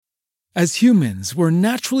As humans, we're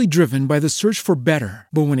naturally driven by the search for better.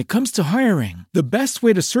 But when it comes to hiring, the best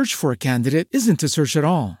way to search for a candidate isn't to search at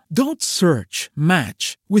all. Don't search,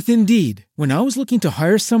 match with Indeed. When I was looking to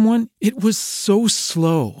hire someone, it was so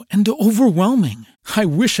slow and overwhelming. I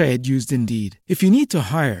wish I had used Indeed. If you need to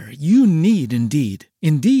hire, you need Indeed.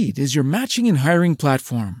 Indeed is your matching and hiring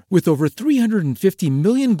platform with over 350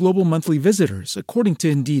 million global monthly visitors, according to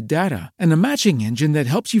Indeed data, and a matching engine that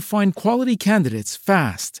helps you find quality candidates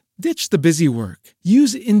fast. Ditch the busy work.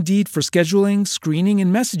 Use Indeed for scheduling, screening,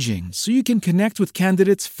 and messaging so you can connect with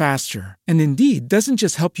candidates faster. And Indeed doesn't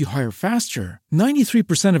just help you hire faster.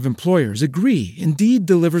 93% of employers agree Indeed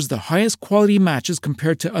delivers the highest quality matches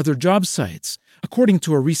compared to other job sites, according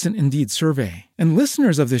to a recent Indeed survey. And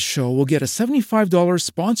listeners of this show will get a $75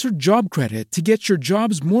 sponsored job credit to get your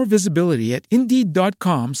jobs more visibility at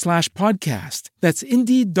Indeed.com/podcast. That's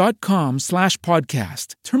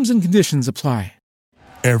Indeed.com/podcast. Terms and conditions apply.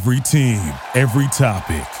 Every team, every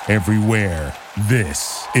topic, everywhere.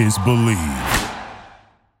 This is Believe.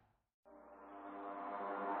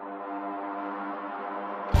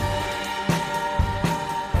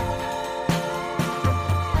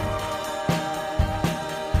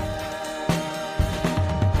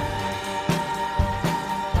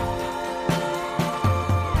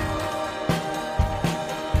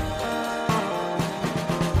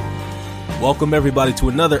 Welcome everybody to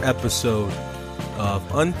another episode of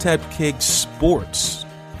Untapped Keg Sports.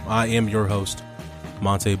 I am your host,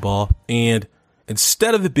 Monte Ball, and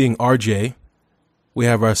instead of it being RJ, we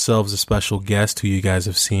have ourselves a special guest who you guys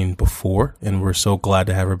have seen before, and we're so glad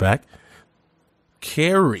to have her back.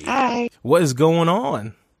 Carrie. Hi. What is going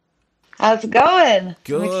on? How's it going?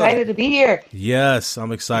 Good. I'm excited to be here. Yes,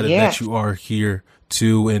 I'm excited that you are here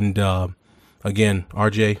too, and again,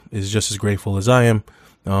 RJ is just as grateful as I am.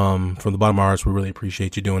 From the bottom of our hearts, we really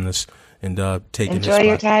appreciate you doing this and taking Enjoy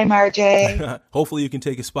your time, RJ. Hopefully you can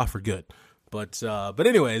take a spot for good. But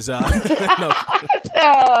anyways, no. No.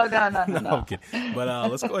 I'm kidding.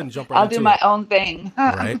 But let's go ahead and jump right into it. I'll do my own thing.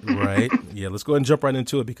 Right. Yeah, let's go ahead and jump right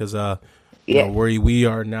into it because you know, we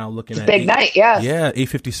are now looking it's at a big night, yeah. Yeah,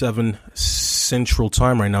 8:57 Central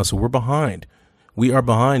Time right now, so we're behind. We are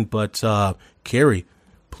behind, but Carrie,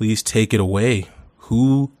 please take it away.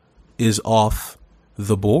 Who is off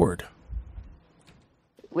the board?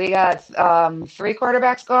 We got 3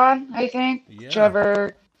 quarterbacks gone, I think. Yeah.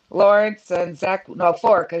 Trevor Lawrence and Zach. No,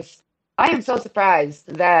 4, because I am so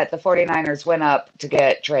surprised that the 49ers went up to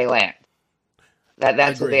get Trey Lance.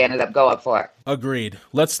 That's what they ended up going for. Agreed.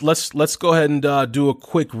 Let's go ahead and do a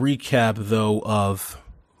quick recap, though, of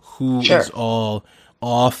who is all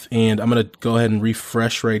off. And I'm going to go ahead and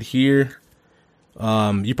refresh right here.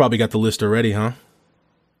 You probably got the list already, huh?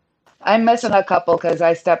 I'm missing a couple because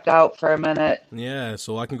I stepped out for a minute. Yeah,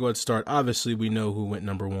 so I can go ahead and start. Obviously, we know who went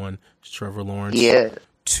number 1. It's Trevor Lawrence. Yeah.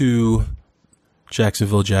 2,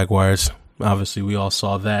 Jacksonville Jaguars. Obviously, we all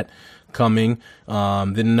saw that coming.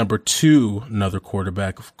 Then number 2, another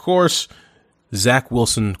quarterback. Of course, Zach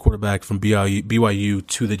Wilson, quarterback from BYU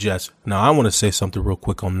to the Jets. Now, I want to say something real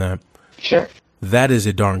quick on that. Sure. That is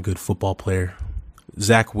a darn good football player.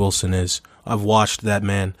 Zach Wilson is. I've watched that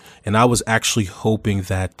man, and I was actually hoping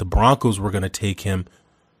that the Broncos were going to take him,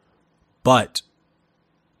 but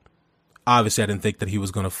obviously I didn't think that he was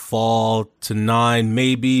going to fall to 9.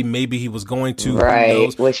 Maybe he was going to.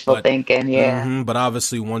 Right, wishful thinking, yeah. But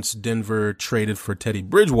obviously once Denver traded for Teddy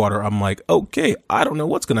Bridgewater, I'm like, okay, I don't know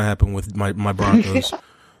what's going to happen with my Broncos.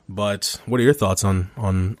 But what are your thoughts on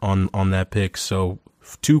that pick? So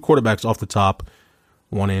 2 quarterbacks off the top,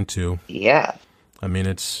 1 and 2. Yeah. I mean,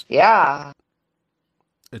 it's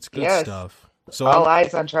good stuff. So all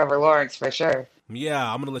eyes on Trevor Lawrence for sure.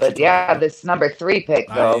 Yeah, I'm gonna let you. But yeah, this number 3 pick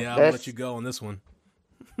though. I'm gonna let you go on this one.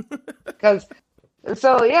 Because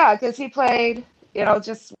he played,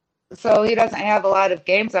 just so he doesn't have a lot of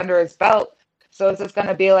games under his belt. So it's just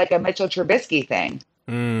gonna be like a Mitchell Trubisky thing.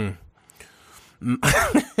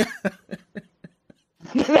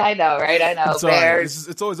 I know, right? I know. Bears.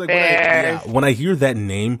 It's always like when I hear that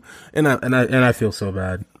name, and I feel so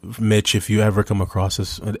bad, Mitch. If you ever come across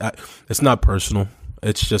this, it's not personal.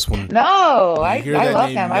 It's just when I love him.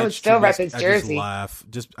 Mitch, I would still rep his jersey. I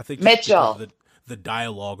think Mitchell. The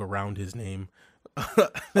dialogue around his name.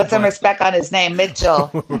 Put some respect on his name,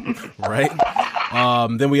 Mitchell. Right.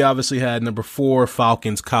 Then we obviously had number 4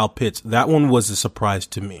 Falcons, Kyle Pitts. That one was a surprise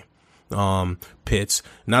to me. Pitts,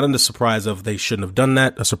 not in the surprise of they shouldn't have done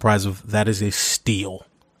that, a surprise of that is a steal.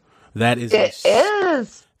 That is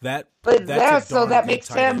that makes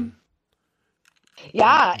him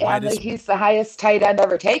Yeah, and Widest- he's the highest tight end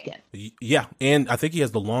ever taken. Yeah, and I think he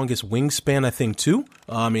has the longest wingspan, I think, too.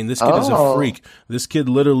 I mean, this kid is a Oh. freak. This kid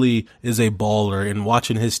literally is a baller, and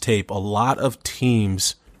watching his tape, a lot of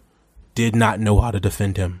teams did not know how to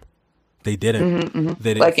defend him. They didn't.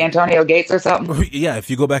 They didn't. Like Antonio Gates or something. Yeah, if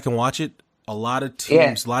you go back and watch it, a lot of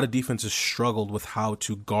teams, a lot of defenses struggled with how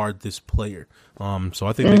to guard this player. So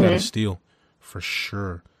I think they got a steal for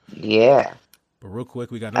sure. Yeah. But real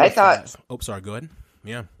quick, we got I another thought- five. Oh, sorry, go ahead.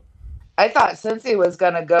 Yeah. I thought Cincy was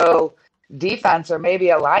going to go defense or maybe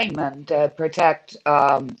a lineman to protect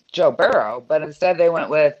Joe Burrow, but instead they went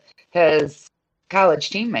with his college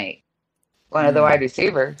teammate, one of the wide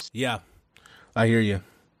receivers. Yeah, I hear you.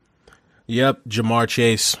 Yep, Jamar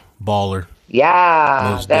Chase, baller.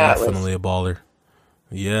 Yeah, Most that definitely a baller.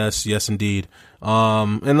 Yes, indeed.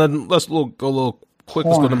 And then go a little quick.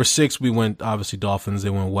 Let's go number 6. We went, obviously, Dolphins. They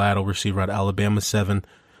went Waddle, receiver out of Alabama. 7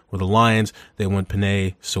 were the Lions. They went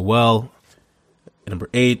Penei Sewell. Number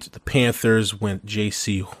 8, the Panthers went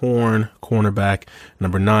J.C. Horn, cornerback.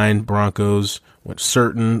 Number 9, Broncos went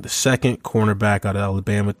Certain, the second cornerback out of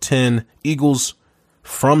Alabama. 10, Eagles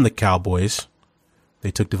from the Cowboys.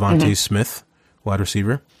 They took Devontae Smith, wide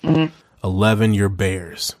receiver. 11, your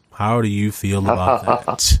Bears. How do you feel about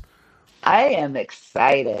that? I am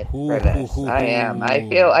excited for this. I am.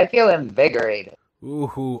 I feel invigorated.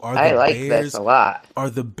 Ooh, I like this a lot. Are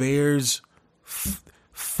the Bears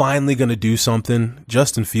finally going to do something?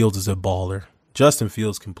 Justin Fields is a baller. Justin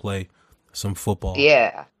Fields can play some football.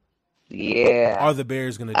 Yeah. Are the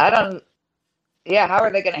Bears going to? I don't. Yeah, how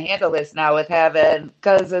are they going to handle this now with having?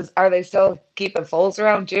 Because are they still keeping Foles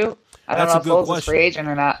around too? I don't That's know a if good Foles is question. free agent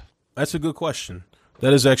or not. That's a good question.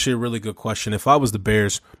 That is actually a really good question. If I was the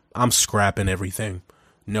Bears, I'm scrapping everything.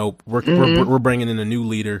 Nope. We're bringing in a new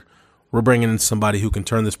leader. We're bringing in somebody who can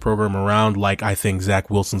turn this program around, like I think Zach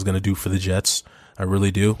Wilson's going to do for the Jets. I really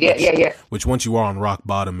do. Yeah. Which once you are on rock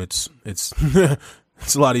bottom, it's it's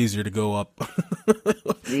a lot easier to go up.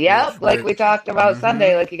 Yep, like we talked about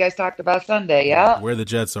Sunday, like you guys talked about Sunday. Yeah. Where the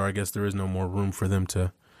Jets are, I guess there is no more room for them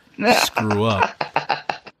to screw up.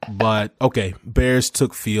 But okay, Bears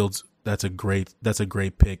took Fields. That's a great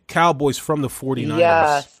pick. Cowboys from the 49ers.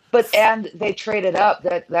 Yes, and they traded up.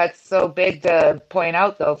 That's so big to point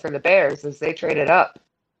out though for the Bears is they traded up.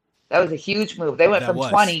 That was a huge move. They went from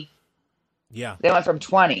 20. Yeah, They went from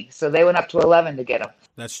 20, so they went up to 11 to get him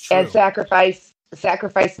that's true. and sacrifice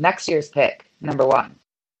next year's pick, number 1.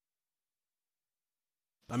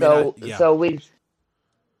 I mean,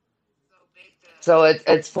 So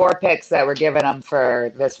it's 4 picks that we're giving them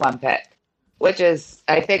for this one pick, which is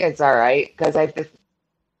I think it's all right because I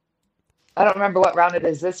don't remember what round it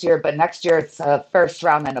is this year, but next year it's a first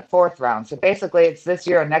round and a 4th round. So basically, it's this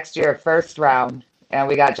year and next year a first round, and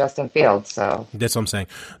we got Justin Fields. So that's what I'm saying.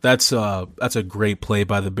 That's a great play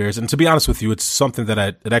by the Bears. And to be honest with you, it's something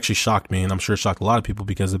that it actually shocked me, and I'm sure it shocked a lot of people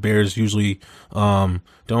because the Bears usually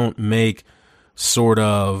don't make sort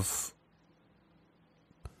of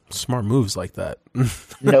smart moves like that.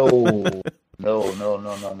 no.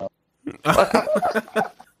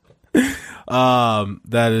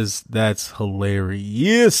 That's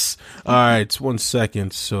hilarious. All right, 1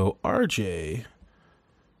 second. So RJ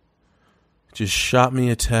just shot me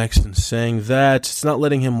a text and saying that it's not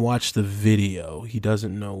letting him watch the video. He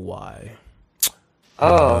doesn't know why.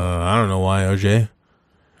 I don't know why, RJ.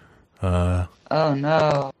 Oh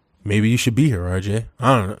no. Maybe you should be here, RJ.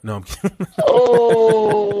 I don't know. No, I'm kidding.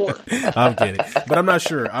 Oh. I'm kidding. But I'm not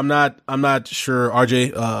sure. I'm not sure.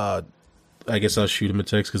 RJ, I guess I'll shoot him a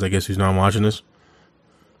text because I guess he's not watching this.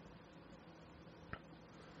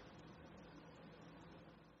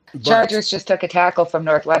 But, Chargers just took a tackle from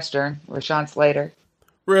Northwestern, Rashawn Slater.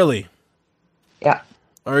 really? Yeah.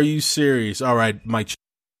 Are you serious? All right, Mike.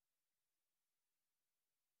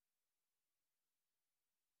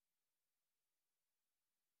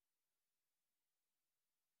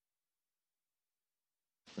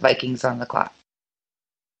 Vikings on the clock.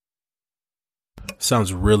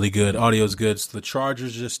 Sounds really good. Audio's good. So the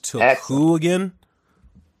Chargers just took Excellent. who again?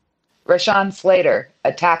 Rashawn Slater,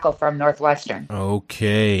 a tackle from Northwestern.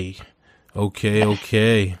 Okay. I'm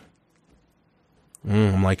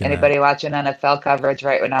liking Anybody watching NFL coverage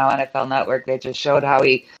right now, NFL Network, they just showed how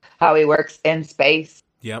he works in space.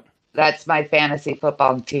 that. Yep. That's my fantasy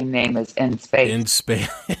football team name is In Space. In space.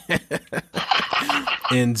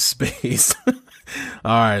 In space.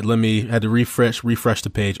 All right, had to refresh the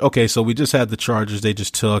page. Okay, so we just had the Chargers. They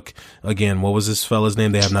just took, again, what was this fella's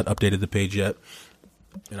name? They have not updated the page yet.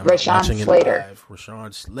 And I'm Rashawn watching it Slater. live.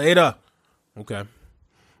 Rashawn Slater. Okay.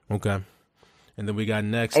 And then we got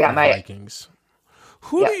next I got the my- Vikings.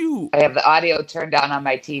 Who do you? I have the audio turned down on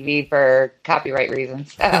my TV for copyright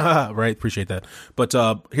reasons. Right, appreciate that. But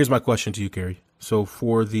here's my question to you, Carrie. So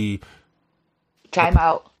for the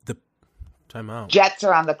timeout, Jets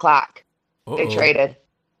are on the clock. They traded.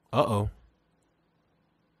 So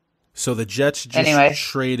the Jets just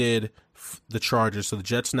traded the Chargers. So the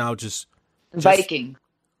Jets now just Vikings.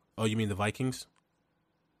 Oh, you mean the Vikings?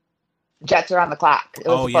 Jets are on the clock. It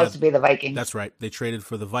was supposed to be the Vikings. That's right. They traded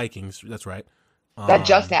for the Vikings. That's right. That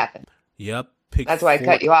just happened. Yep. That's why I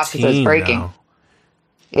cut you off because it was breaking. Now.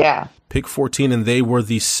 Yeah. Pick 14, and they were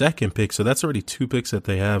the second pick. So that's already 2 picks that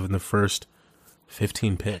they have in the first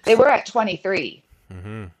 15 picks. They were at 23.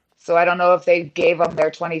 Mm-hmm. So I don't know if they gave them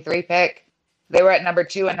their 23 pick. They were at number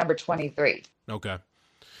 2 and number 23. Okay.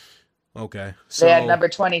 So they had number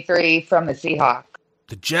 23 from the Seahawks.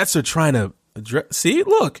 The Jets are trying to see.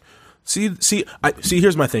 Look, see.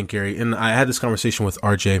 Here's my thing, Gary, and I had this conversation with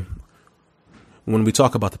RJ when we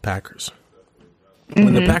talk about the Packers. Mm-hmm.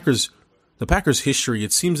 When the Packers' history,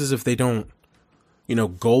 it seems as if they don't,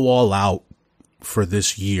 go all out for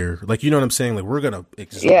this year. Like, you know what I'm saying? Like, we're gonna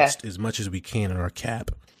exhaust as much as we can in our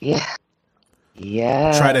cap. Yeah.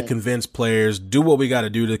 Yeah. Try to convince players, do what we got to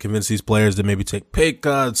do to convince these players to maybe take pay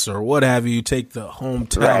cuts or what have you, take the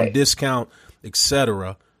hometown discount,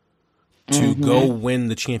 etc., to go win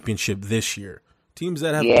the championship this year. Teams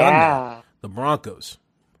that have done that. The Broncos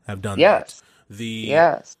have done that. Who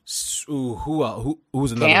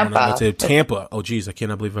was another one? I would say Tampa. Oh, geez, I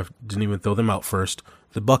cannot believe I didn't even throw them out first.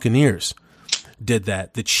 The Buccaneers did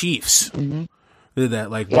that. The Chiefs did that.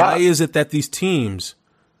 Like, why is it that these teams,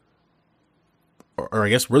 or I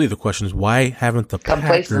guess really the question is, why haven't the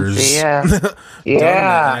Packers done that? And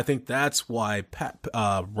I think that's why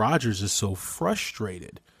Rodgers is so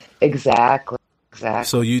frustrated. Exactly.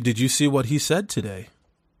 So did you see what he said today?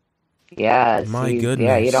 Yes. My goodness.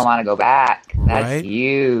 Yeah, you don't want to go back. That's right?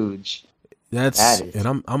 huge.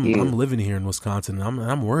 And I'm living here in Wisconsin, and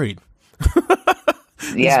I'm worried.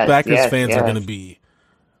 These Yes, Packers fans are going to be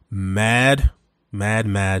mad,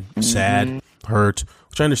 sad, hurt.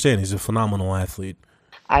 Which I understand. He's a phenomenal athlete.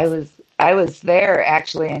 I was there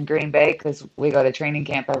actually in Green Bay because we go to training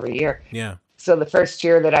camp every year. Yeah. So the first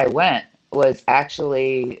year that I went was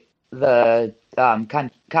actually the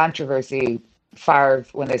controversy Favre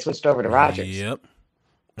when they switched over to Rodgers. Yep.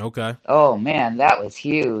 Okay. Oh man, that was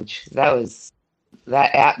huge.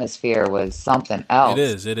 That atmosphere was something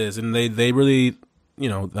else. It is, and they really,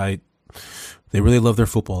 they really love their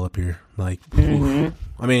football up here. Like, I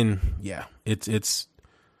mean, yeah, it's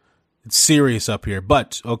serious up here.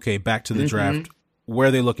 But okay, back to the draft. Where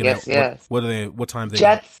are they looking at? Yes. What are they? What time they?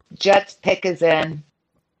 Jets pick is in.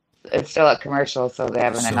 It's still a commercial, so they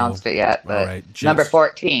haven't announced it yet. But right. number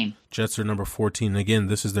 14. Jets are number 14. Again,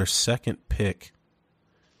 this is their second pick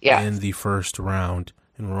in the first round,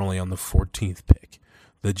 and we're only on the 14th pick.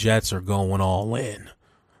 The Jets are going all in.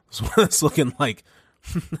 That's what it's looking like.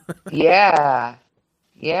 Yeah.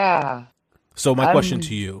 So my question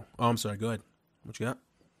to you. Oh, I'm sorry. Go ahead. What you got?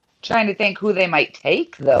 Trying to think who they might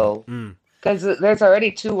take, though. Because there's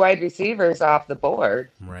already 2 wide receivers off the board.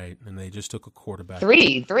 Right, and they just took a quarterback.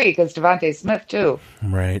 3, because Devontae Smith, too.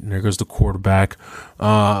 Right, and there goes the quarterback.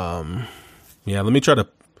 Let me try to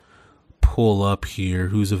pull up here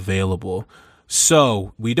who's available.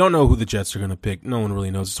 So, we don't know who the Jets are going to pick. No one really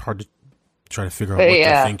knows. It's hard to try to figure out what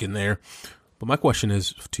they're thinking there. But my question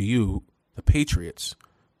is to you, the Patriots.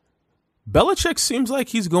 Belichick seems like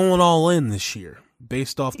he's going all in this year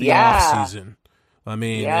based off the offseason. I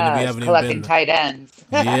mean, and we haven't collecting even been tight ends.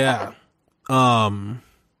 Yeah.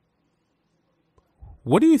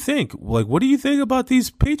 What do you think? Like, what do you think about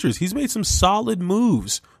these Patriots? He's made some solid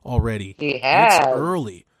moves already. He has. It's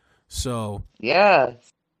early. So, yes.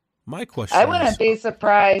 My question I wouldn't be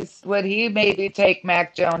surprised would he maybe take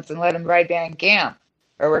Mac Jones and let him ride behind Cam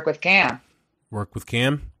or work with Cam. Work with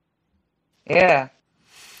Cam? Yeah.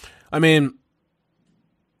 I mean,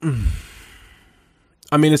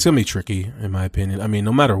 it's going to be tricky, in my opinion. I mean,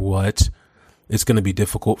 no matter what, it's going to be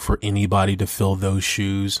difficult for anybody to fill those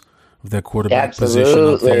shoes of that quarterback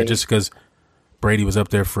position up there, just because Brady was up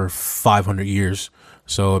there for 500 years.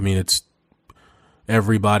 So, I mean, it's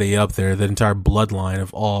everybody up there, the entire bloodline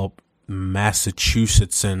of all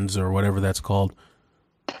Massachusettsans or whatever that's called,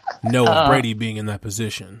 know of Brady being in that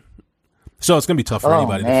position. So it's going to be tough for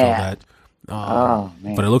anybody to fill that.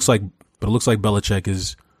 Man. But it looks like Belichick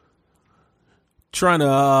is trying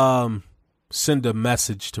to send a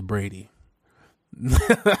message to Brady,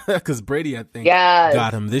 because Brady, I think,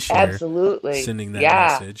 got him this year. Absolutely, sending that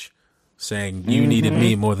message, saying you needed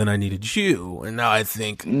me more than I needed you, and now I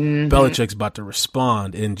think Belichick's about to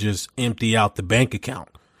respond and just empty out the bank account.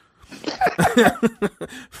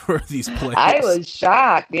 for these players. I was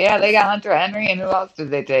shocked. Yeah, they got Hunter Henry, and who else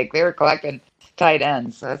did they take? They were collecting tight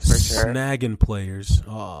ends, that's for sure. Snagging players.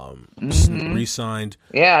 Re-signed.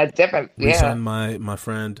 Yeah, different. Re-signed Yeah. my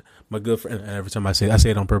friend, my good friend. And every time I say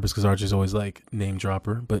it on purpose because Archie's always like name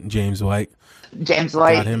dropper. But James White. James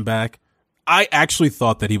White. Got him back. I actually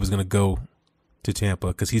thought that he was going to go to Tampa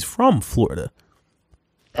because he's from Florida.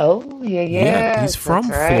 Oh, yeah. He's from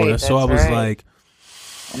That's right, Florida. So I that's was right. like,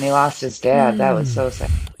 And he lost his dad. That was so sad.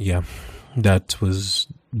 yeah, that was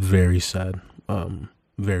very sad.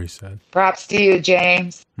 Very sad. Props to you,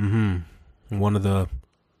 James. One of the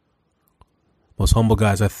most humble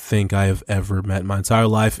guys I think I have ever met in my entire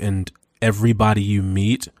life, and everybody you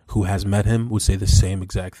meet who has met him would say the same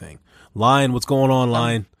exact thing. Lion, what's going on,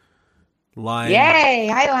 Lion? Lion. Yay!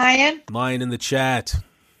 Hi, Lion. Lion in the chat.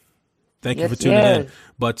 Thank you Yes, for tuning in. yes.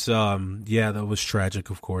 But yeah, that was tragic,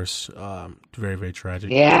 of course. Very, very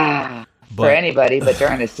tragic. Yeah. For But- anybody, but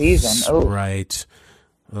during the season. Oh, Right.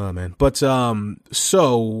 Oh man. But so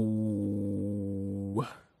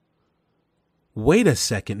wait a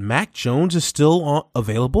second. Mac Jones is still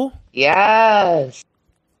available? yes.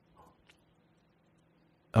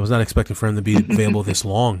 I was not expecting for him to be available this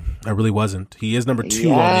long. I really wasn't. He is number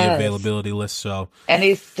 2 on the Yes. availability list, so And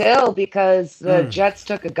he's still because the Jets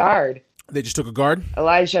took a guard, they just took a guard.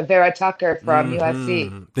 Elijah Vera Tucker from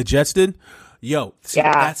USC. The Jets did? Yo, see,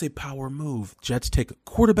 Yeah. that's a power move. Jets take a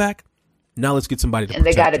quarterback. Now let's get somebody to And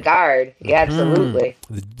they got protect a him. guard. Yeah, absolutely.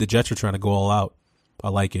 The Jets are trying to go all out. I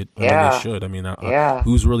like it. I mean, Yeah. they should. I mean, Yeah.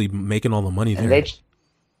 who's really making all the money there? And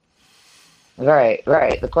right,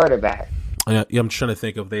 the quarterback. Yeah, I'm trying to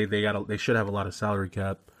think of they should have a lot of salary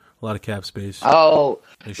cap, a lot of cap space. Oh,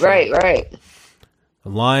 They should. right.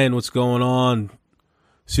 Lion, what's going on?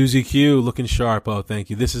 Susie Q looking sharp. Oh, thank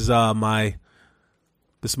you. This is my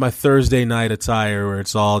Thursday night attire where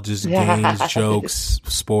it's all just games, jokes,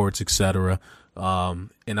 sports, etc.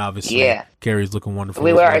 And obviously, Yeah. Carrie's looking wonderful.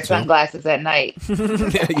 We as wear well, our too. sunglasses at night.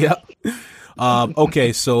 Yep.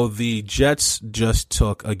 Okay, so the Jets just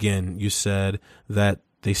took, again, you said that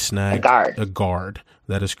they snagged A guard. a guard.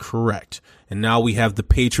 That is correct. And now we have the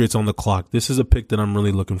Patriots on the clock. This is a pick that I'm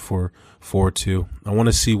really looking forward to. I want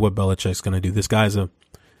to see what Belichick's going to do. This guy's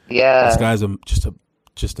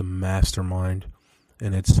just a mastermind.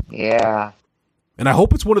 And and I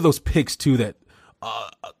hope it's one of those picks too that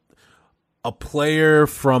a player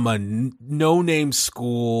from a no-name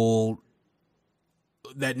school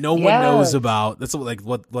that no one knows about. That's like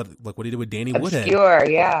what he did with Danny Woodhead. Obscure,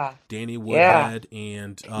 yeah. Danny Woodhead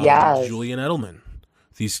and Yes. Julian Edelman.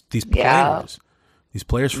 These Yeah. players. These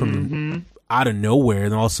players from out of nowhere,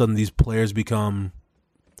 and all of a sudden these players become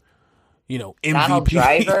MVPs. Donald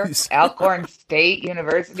Driver, Alcorn State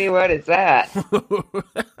University. What is that?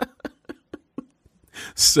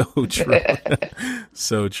 So true.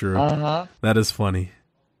 So true. That is funny.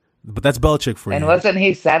 But that's Belichick for And you. wasn't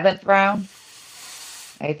he 7th round?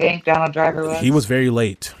 I think Donald Driver was. He was very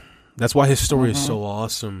late. That's why his story is so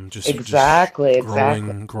awesome. Exactly.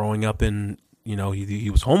 Growing up in, he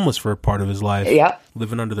was homeless for a part of his life. Yep.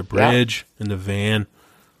 Living under the bridge in the van.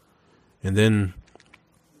 And then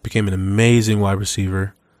became an amazing wide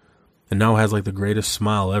receiver. And now has like the greatest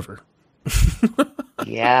smile ever.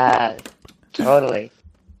 Yeah, totally.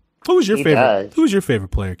 Who's your He favorite? does. Who's your favorite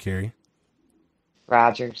player, Carrie?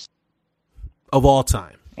 Rodgers. Of all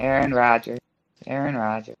time. Aaron Rodgers.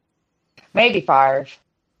 Maybe Favre.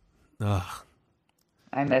 Ugh.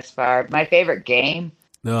 I miss Favre. My favorite game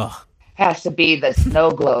Ugh. has to be the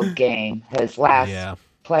Snow Globe game, his last Yeah.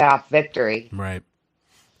 playoff victory Right.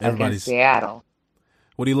 against Everybody's. Seattle.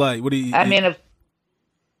 What do you like? What do you? I mean,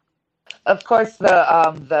 of course,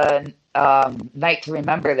 the night to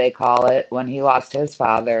remember, they call it, when he lost his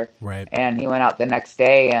father, Right. and he went out the next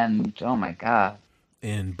day, and oh my god,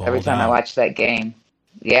 And balled every time I out. watch that game,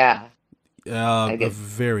 yeah, A get-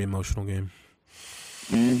 very emotional game.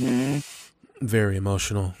 hmm Very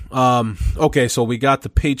emotional. Okay, so we got the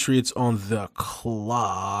Patriots on the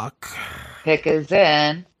clock. pick is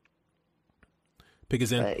in. Pick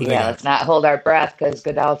is in. But Who they yeah, got? let's not hold our breath because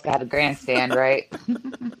Goodell's got a grandstand, right?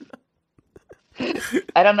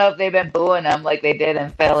 I don't know if they've been booing him like they did in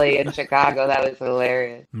Philly and Chicago. That was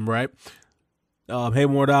hilarious. Right. Hey,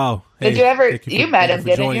 Mordau. Did Hey, you ever- thank you met thank him, for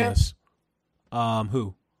didn't joining you? us.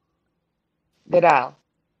 Who? Goodell.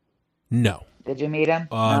 No. Did you meet him?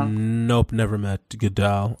 No? Nope, never met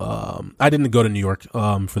Goodell. I didn't go to New York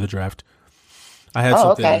for the draft. I had Oh,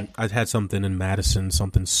 something. okay. I had something in Madison,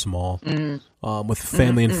 something small, with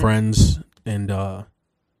family and friends, and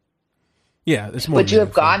yeah, it's more. Would you have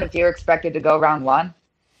meaningful. gone if you were expected to go round one?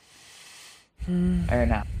 Or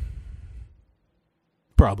no?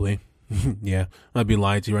 Probably. Yeah, I'd be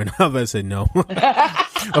lying to you right now if I said no.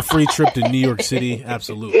 A free trip to New York City?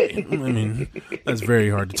 Absolutely. I mean, that's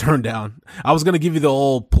very hard to turn down. I was going to give you the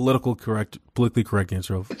old politically correct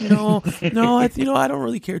answer of, I don't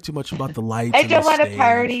really care too much about the lights. I don't want to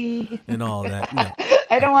party. And all that. No.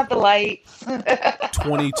 I don't want the lights.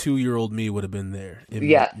 22-year-old me would have been there.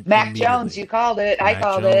 Mac Jones, you called it. I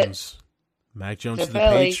called it. Mac Jones to the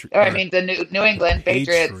Philly. The New England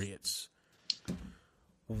Patriots.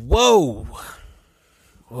 Whoa.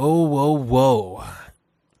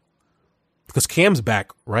 Because Cam's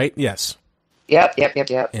back, right? Yes. Yep.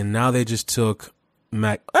 And now they just took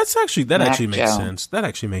Mac. That actually makes sense. That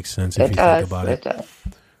actually makes sense if you think about it.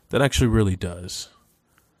 That actually really does.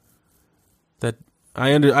 That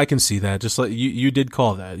I can see that. Just like you did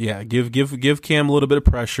call that. Yeah, give Cam a little bit of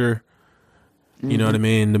pressure. You know what I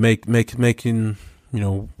mean? To making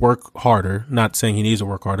work harder. Not saying he needs to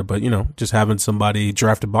work harder, but just having somebody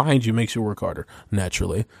drafted behind you makes you work harder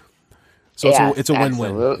naturally. So it's a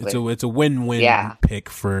win-win. Absolutely. It's a win-win pick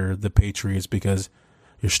for the Patriots because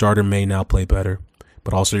your starter may now play better,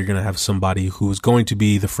 but also you're going to have somebody who's going to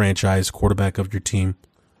be the franchise quarterback of your team.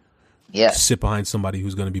 Yeah. Sit behind somebody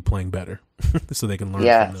who's going to be playing better, so they can learn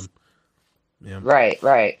from them. Yeah.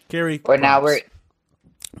 Right. Gary.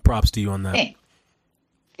 Props to you on that.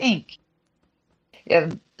 Think.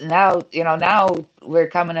 Yeah, now we're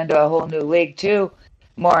coming into a whole new league too.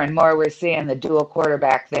 More and more we're seeing the dual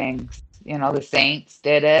quarterback things. The Saints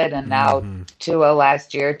did it, and now Tua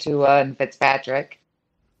last year, Tua and Fitzpatrick.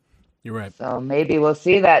 You're right. So maybe we'll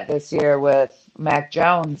see that this year with Mac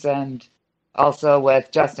Jones and also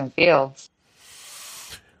with Justin Fields.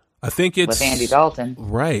 I think it's with Andy Dalton.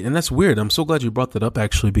 Right, and that's weird. I'm so glad you brought that up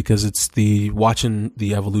actually because it's watching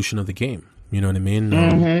the evolution of the game. You know what I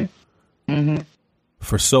mean?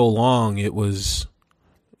 For so long, it was,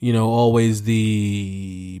 always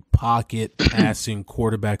the pocket passing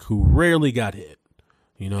quarterback who rarely got hit.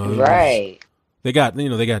 Right. They got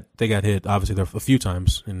hit. Obviously, there a few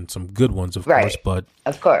times and some good ones, of course. But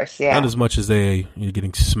of course, yeah, not as much as you're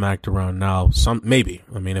getting smacked around now. Some maybe.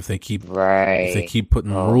 I mean, if they keep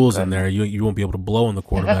putting rules in there, you won't be able to blow on the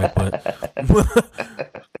quarterback. But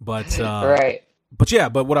right.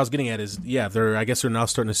 But what I was getting at is, I guess they're now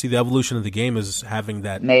starting to see the evolution of the game is having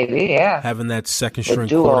that having that second string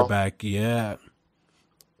quarterback, get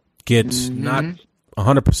not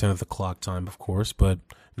 100% of the clock time, of course, but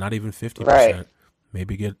not even 50%. Right.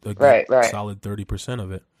 Maybe get a solid 30%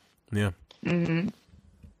 of it. Yeah.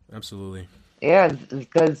 Absolutely. Yeah,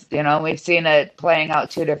 because we've seen it playing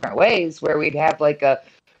out two different ways, where we'd have like a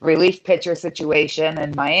relief pitcher situation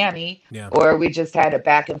in Miami, or we just had it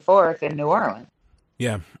back and forth in New Orleans.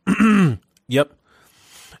 Yeah. Yep.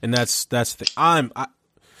 And that's the thing. I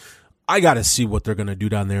got to see what they're going to do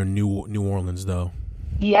down there in New Orleans, though.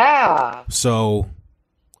 Yeah. So,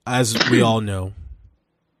 as we all know,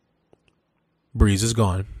 Breeze is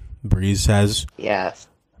gone. Breeze has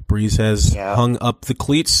hung up the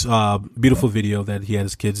cleats. Beautiful video that he had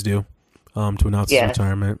his kids do to announce his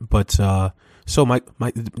retirement. But so my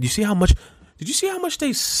did you see how much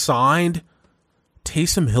they signed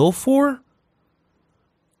Taysom Hill for?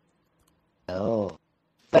 No,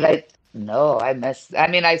 but I missed. I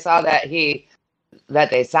mean, I saw that they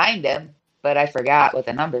signed him, but I forgot what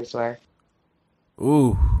the numbers were.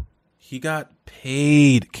 Ooh, he got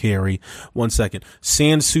paid, Carrie. 1 second.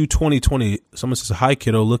 Sansu 2020. Someone says, "Hi,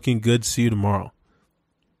 kiddo. Looking good. See you tomorrow."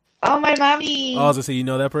 Oh, my mommy. Oh, I was gonna say, you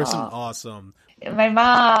know that person? Oh. Awesome. My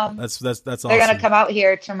mom. That's awesome. They're gonna come out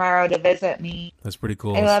here tomorrow to visit me. That's pretty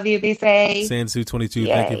cool. I love you. Be safe. Sansu 22. Yay.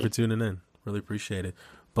 Thank you for tuning in. Really appreciate it.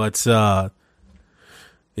 But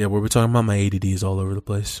we were talking about my ADD is all over the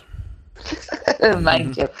place.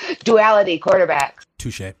 Mind you. Duality quarterbacks.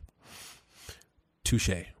 Touche.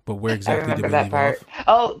 But where exactly did we that leave part. off?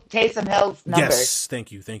 Oh, Taysom Hill's numbers. Yes,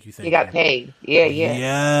 thank you. He got paid. Yeah.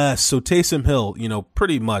 Yeah, so Taysom Hill,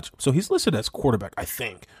 pretty much. So he's listed as quarterback, I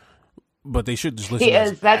think. But they should just list him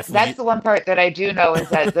as That's the one part that I do know is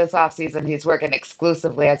that this offseason he's working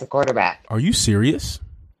exclusively as a quarterback. Are you serious?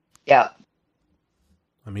 Yeah.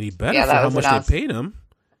 I mean, he better for how much they paid him.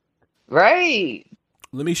 Right.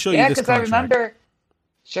 Let me show you this contract. Yeah, because I remember.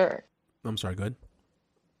 Sure. I'm sorry, go ahead.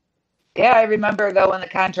 Yeah, I remember, though, when the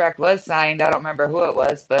contract was signed, I don't remember who it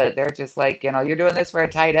was, but they're just like, you're doing this for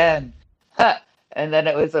a tight end. Huh. And then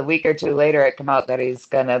it was a week or two later it came out that he's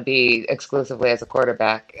going to be exclusively as a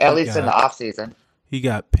quarterback, at least in the offseason. He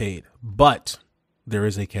got paid, but there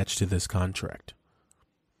is a catch to this contract.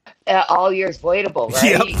 All years voidable,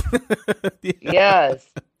 right? Yep. Yes.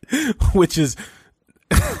 Which is...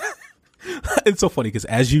 It's so funny because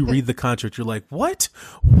as you read the contract, you're like, what?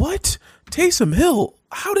 Taysom Hill?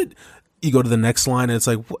 how did you go to the next line and it's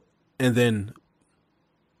like, what? And then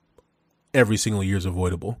every single year is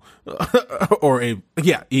avoidable,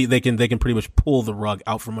 they can pretty much pull the rug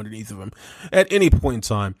out from underneath of him at any point in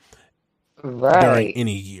time, during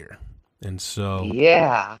any year, and so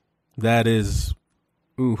that is,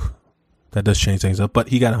 that does change things up. But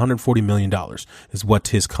he got $140 million is what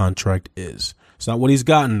his contract is. It's not what he's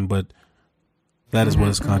gotten, but that is what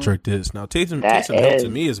his contract is. Now Taysom Hill to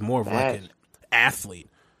me is more of like an athlete.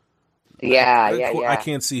 I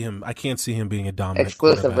can't see him being a dominant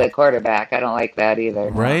exclusively quarterback. I don't like that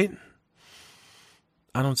either. Right? No.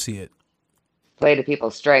 I don't see it. Play to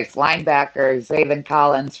people's strengths. Linebacker Zaven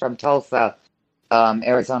Collins from Tulsa,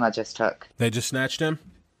 Arizona just took. They just snatched him?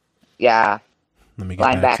 Yeah. Let me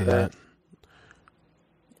get back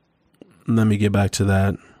to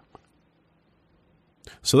that.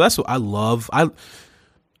 So that's what I love.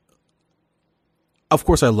 Of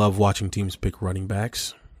course, I love watching teams pick running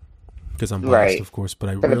backs because I'm biased, of course.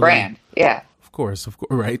 But for the brand, yeah. Of course,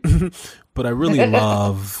 right. But I really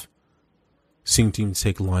love seeing teams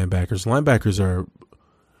take linebackers. Linebackers are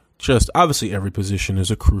just, obviously every position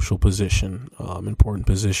is a crucial position, important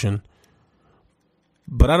position.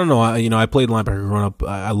 But I don't know. I played linebacker growing up.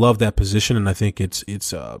 I love that position, and I think it's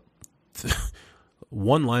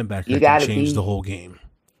one linebacker can change the whole game.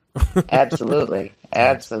 Absolutely.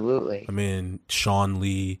 I mean, Sean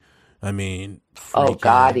Lee. I mean, Luke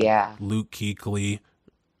Kuechly.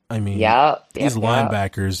 I mean, these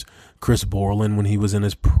linebackers. Chris Borland, when he was in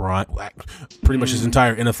his prime, pretty much his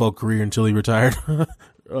entire NFL career until he retired,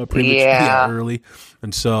 pretty much early.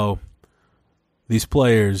 And so these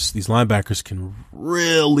players, these linebackers, can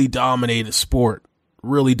really dominate a sport,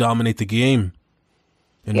 really dominate the game,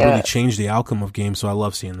 and really change the outcome of games. So I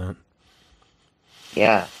love seeing that.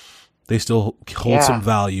 Yeah. They still hold some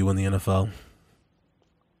value in the NFL.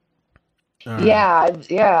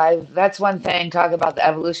 That's one thing. Talk about the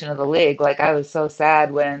evolution of the league. Like, I was so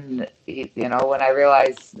sad when I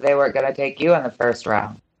realized they weren't going to take you in the first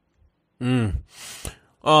round. Yeah,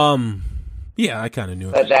 I kind of knew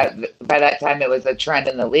it. But by that time, it was a trend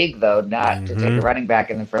in the league, though, not to take a running back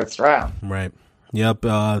in the first round. Right. Yep.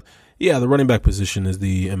 The running back position is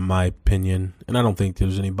in my opinion, and I don't think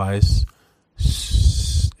there's any bias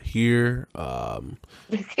here. Well,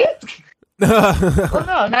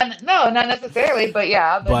 not necessarily, but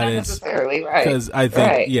not necessarily, right? Because I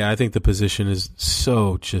think the position is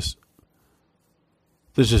so just.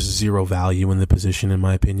 There's just zero value in the position, in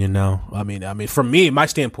my opinion. Now, I mean, from me, my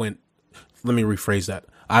standpoint. Let me rephrase that.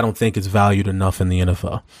 I don't think it's valued enough in the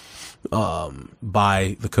NFL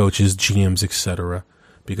by the coaches, GMs, etc.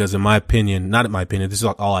 Because in my opinion, not in my opinion, this is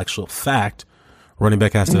all actual fact. Running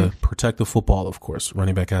back has to protect the football, of course.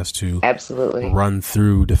 Running back has to absolutely run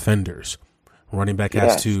through defenders. Running back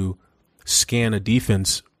has to scan a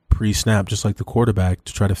defense pre-snap, just like the quarterback,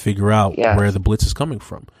 to try to figure out where the blitz is coming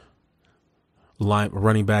from.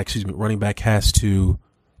 Running back has to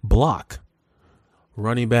block.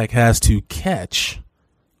 Running back has to catch.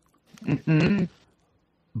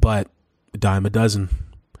 But a dime a dozen.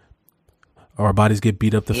 Our bodies get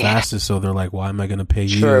beat up the fastest, so they're like, why am I going to pay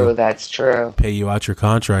you? True, that's true. Pay you out your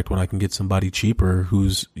contract when I can get somebody cheaper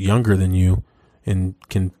who's younger than you and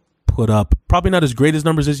can put up probably not as great as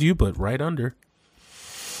numbers as you, but right under.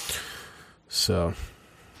 So,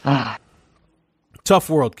 tough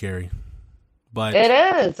world, Carrie. But it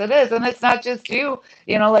is, and it's not just you.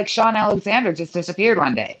 Like Sean Alexander just disappeared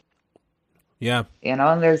one day. Yeah.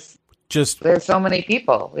 And there's so many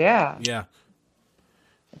people. Yeah. Yeah.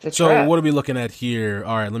 So what are we looking at here?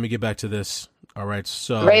 All right, let me get back to this. All right,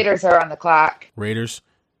 so Raiders are on the clock. Raiders.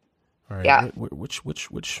 All right. Yeah. Which?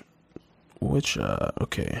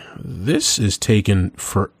 Okay, this is taking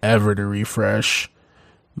forever to refresh.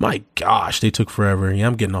 My gosh, they took forever. Yeah,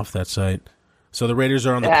 I'm getting off that site. So the Raiders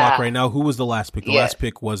are on the clock right now. Who was the last pick? The last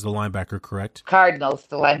pick was the linebacker, correct? Cardinals,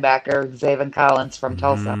 the linebacker, Zaven Collins from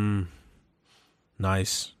Tulsa.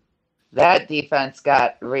 Nice. That defense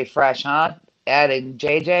got refreshed, huh? Adding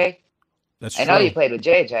JJ. That's true. I know you played with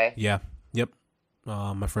JJ. Yeah. Yep.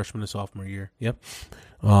 My freshman and sophomore year. Yep.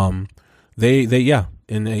 They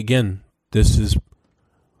and again,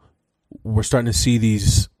 we're starting to see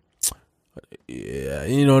these,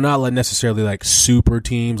 not like necessarily like super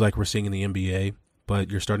teams like we're seeing in the NBA,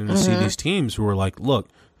 but you're starting to see these teams who are like, look,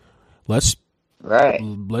 let's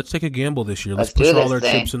take a gamble this year. Let's push all our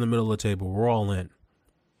chips in the middle of the table. We're all in.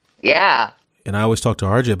 Yeah. And I always talk to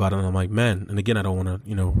RJ about it, and I'm like, man, and again, I don't want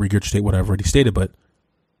to, regurgitate what I've already stated, but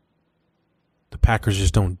the Packers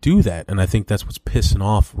just don't do that. And I think that's what's pissing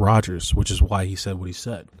off Rodgers, which is why he said what he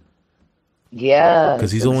said. Yeah.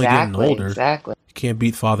 Because he's only getting older. Exactly. You can't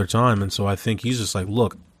beat Father Time, and so I think he's just like,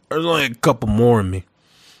 look, there's only a couple more in me.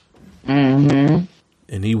 Mm-hmm.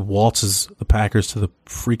 And he waltzes the Packers to the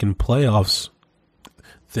freaking playoffs,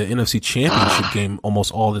 the NFC Championship game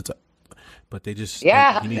almost all the time. But they just, he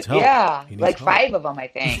needs help. Yeah, He needs like help. 5 of them, I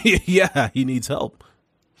think. Yeah, he needs help.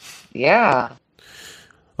 Yeah.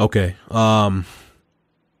 Okay. All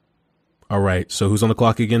right. So who's on the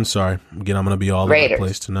clock again? Sorry. Again, I'm going to be all over the Raiders.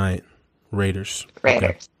 place tonight. Raiders.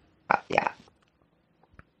 Raiders. Yeah.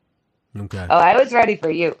 Okay. Oh, I was ready for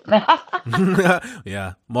you.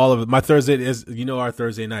 Yeah. All of it. My Thursday is, our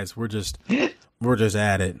Thursday nights, we're just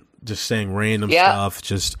at it, just saying random stuff.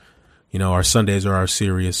 Just, our Sundays are our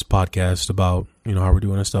serious podcast about, how we're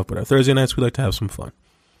doing and stuff. But our Thursday nights, we like to have some fun.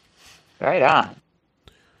 Right on.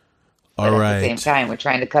 All but right. At the same time, we're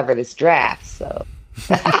trying to cover this draft, so.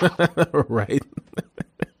 Right.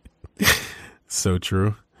 So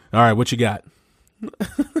true. All right. What you got?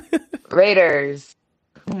 Raiders.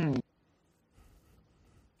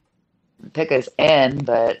 Pick us in,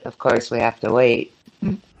 but of course we have to wait.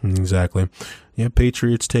 Exactly. Yeah,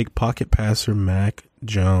 Patriots take pocket passer Mac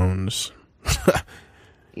Jones.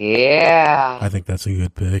 Yeah. I think that's a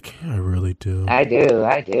good pick. I really do. I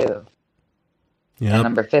do. Yep.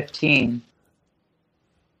 Number 15.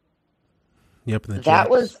 Yep. And the That Jets.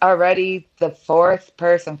 was already the 4th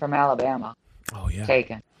person from Alabama Oh, yeah.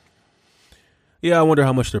 taken. Yeah, I wonder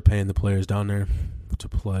how much they're paying the players down there to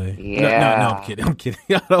play. No, Yeah. I'm kidding.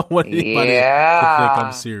 I don't want anybody to think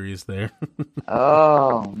I'm serious there.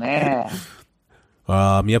 Oh, man.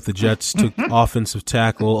 Yep, the Jets took offensive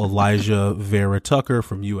tackle Elijah Vera Tucker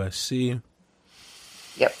from USC.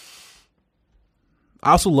 Yep.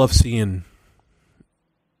 I also love seeing,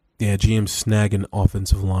 GM snagging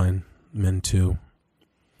offensive line men too,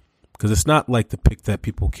 because it's not like the pick that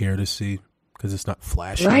people care to see, because it's not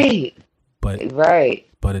flashy, Right.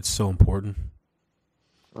 But it's so important,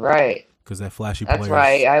 Right. because that flashy That's players.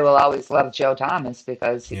 why I will always love Joe Thomas,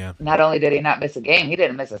 because Yeah. not only did he not miss a game, he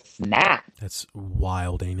didn't miss a snap. That's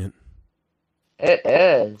wild, ain't it? It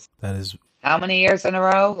is. That is. How many years in a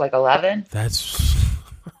row? Like 11? That's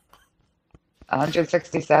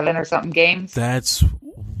 167 or something games? that's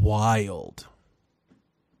wild.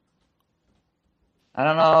 I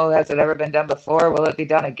don't know. Has it ever been done before? Will it be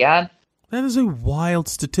done again? That is a wild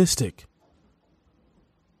statistic.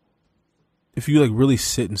 If you really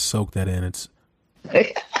sit and soak that in, it's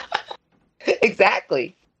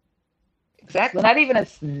Exactly. Not even a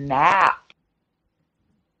snap.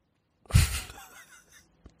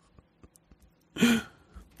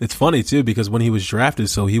 It's funny too, because when he was drafted,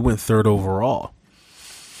 so he went 3rd overall.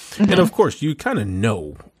 And of course, you kind of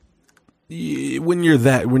know when you're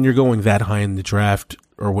going that high in the draft,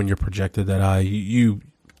 or when you're projected that high,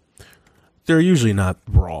 they're usually not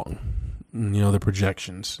wrong. The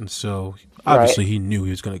projections, and so obviously he knew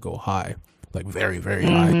he was going to go high, like very, very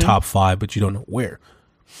high, top 5, but you don't know where.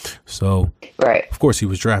 So, Right. of course, he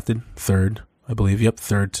was drafted 3rd, I believe. Yep,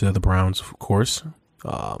 3rd to the Browns, of course.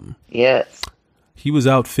 Yes. He was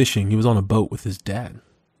out fishing. He was on a boat with his dad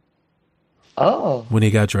Oh, when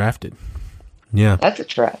he got drafted. Yeah. that's a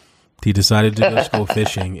trip. He decided to just go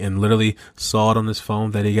fishing, and literally saw it on his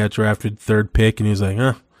phone that he got drafted 3rd pick, and he was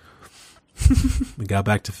like, we got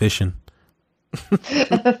back to fishing.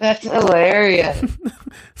 That's hilarious.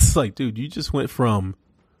 It's like, dude, you just went from,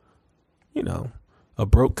 a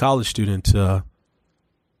broke college student to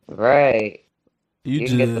Right. You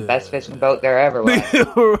can get the best fishing boat there ever was.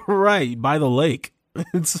 right, by the lake.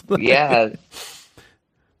 It's like, Yeah. Do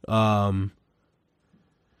your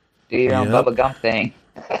own Yep. Bubba Gump thing.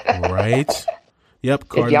 Right. Yep,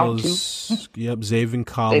 If you want Cardinals. Yep, Zaven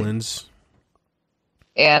Collins.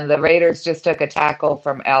 And the Raiders just took a tackle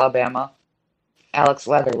from Alabama, Alex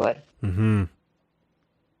Leatherwood. Mm-hmm.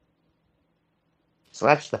 So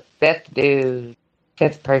that's the 5th dude,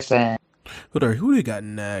 5th person. Who do we got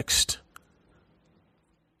next?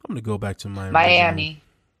 I'm gonna go back to my Miami.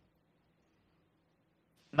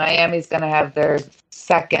 Miami's going to have their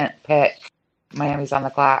 2nd pick. Miami's on the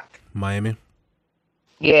clock. Miami.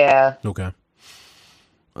 Yeah. Okay.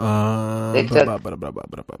 They took-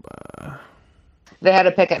 They had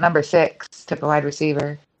a pick at number 6, took a wide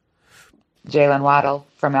receiver, Jalen Waddle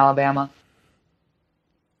from Alabama.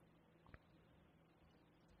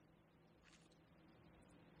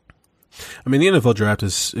 I mean, the NFL draft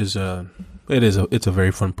it's a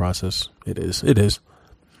very fun process. It is.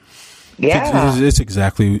 Yeah. It's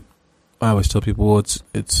exactly. I always tell people, well,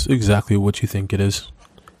 it's exactly what you think it is.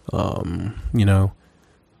 It's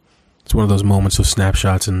one of those moments of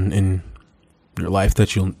snapshots in your life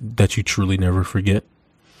that you truly never forget.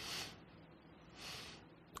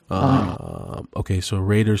 Okay, so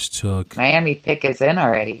Raiders took Miami pick is in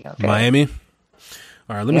already. Okay. Miami.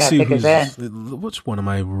 All right, let me see pick is which one am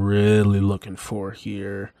I really looking for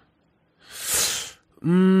here.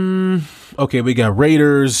 Okay, we got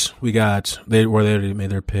Raiders. They already made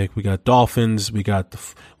their pick. We got Dolphins. We got the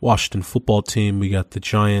Washington football team. We got the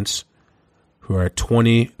Giants, who are at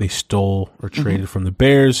 20. They stole or traded from the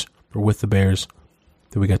Bears, or with the Bears.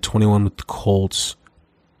 Then we got 21 with the Colts.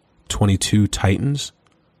 22 Titans.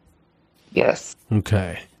 Yes.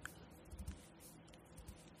 Okay.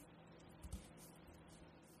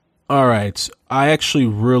 All right. I actually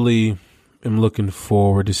really am looking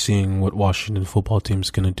forward to seeing what Washington football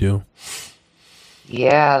team's going to do.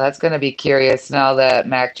 Yeah, that's going to be curious now that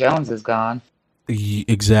Mac Jones is gone.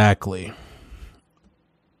 Exactly.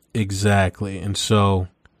 And so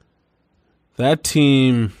that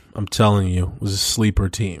team, I'm telling you, was a sleeper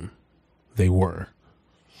team. They were.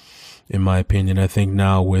 In my opinion, I think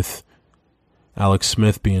now with Alex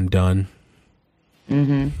Smith being done,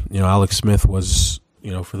 Alex Smith was,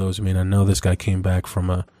 for those who may not know, this guy came back from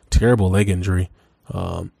a terrible leg injury.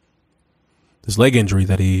 This leg injury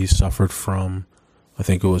that he suffered from, I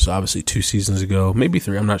think it was obviously 2 seasons ago, maybe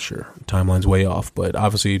 3, I'm not sure. Timeline's way off, but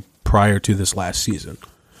obviously prior to this last season.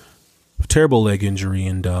 A terrible leg injury,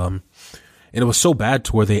 and it was so bad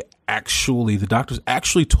to where the doctors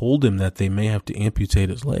actually told him that they may have to amputate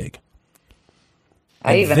his leg.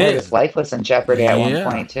 I even heard his life was in jeopardy at one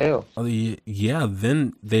point, too.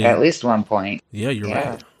 Then they... At least one point. Yeah, you're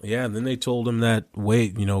right. Yeah, and then they told him that,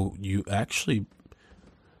 wait, you actually...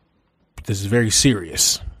 This is very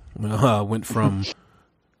serious. Went from,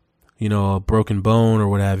 a broken bone or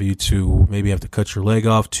what have you to maybe have to cut your leg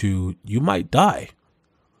off to you might die.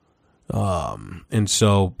 And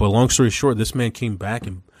so, but long story short, this man came back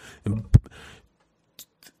and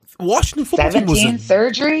Washington football team was 17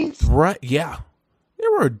 surgeries? Right, yeah. They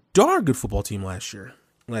were a darn good football team last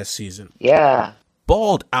season. Yeah.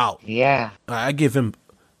 Balled out. Yeah. I give him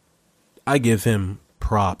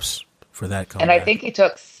props for that comeback. And I think he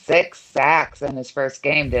took 6 sacks in his first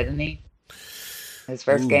game, didn't he? His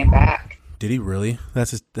first game back. Did he really?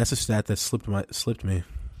 That's a stat that slipped me.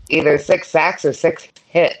 Either 6 sacks or 6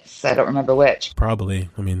 hits. I don't remember which. Probably.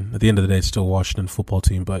 I mean, at the end of the day, it's still a Washington football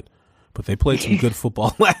team, but they played some good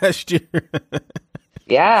football last year.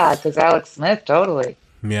 Yeah, because Alex Smith, totally.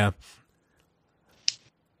 Yeah.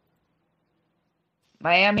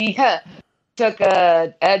 Miami took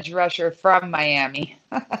a edge rusher from Miami.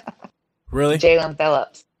 Really? Jalen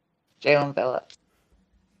Phillips.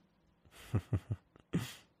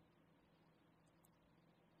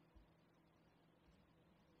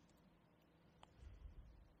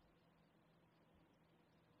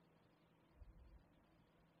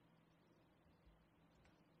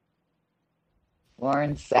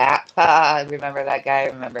 Warren Sapp. I remember that guy. I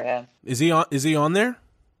remember him. Is he on there?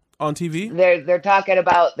 On TV? They're talking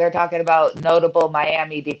about notable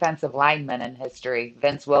Miami defensive linemen in history.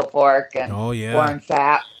 Vince Wilfork and Warren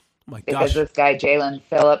Sapp. Oh my because gosh. this guy Jalen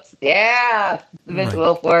Phillips. Yeah. Vince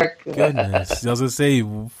Wilfork. Goodness. I was gonna say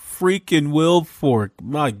freaking Wilfork.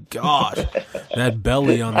 My gosh. That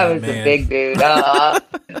belly on that man. That was a big dude.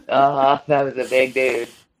 That was a big dude.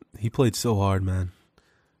 He played so hard, man.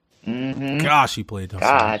 Mm-hmm. Gosh, he played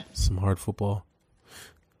some hard football.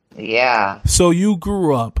 Yeah. So you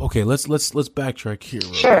grew up. Okay, let's backtrack here.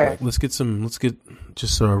 Sure. Quick. Let's get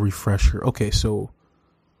just a refresher. Okay, so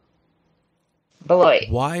Beloit.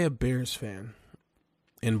 Why a Bears fan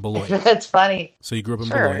in Beloit? That's funny. So you grew up in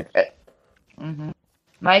Sure. Beloit. Mm-hmm.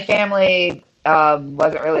 My family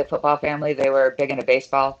wasn't really a football family. They were big into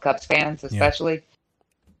baseball, Cubs fans especially.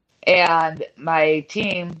 Yeah. And my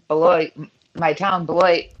team, Beloit, my town,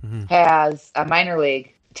 Beloit, has a minor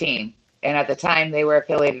league team. And at the time, they were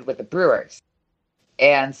affiliated with the Brewers.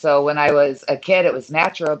 And so when I was a kid, it was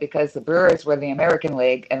natural because the Brewers were the American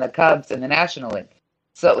League and the Cubs in the National League.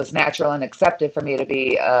 So it was natural and accepted for me to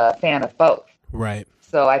be a fan of both. Right.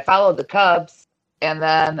 So I followed the Cubs. And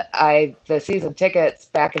then the season tickets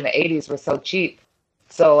back in the 80s were so cheap.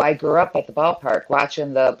 So I grew up at the ballpark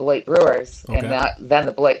watching the Beloit Brewers and then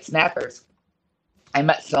the Beloit Snappers. I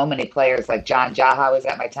met so many players, like John Jaha was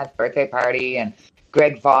at my 10th birthday party, and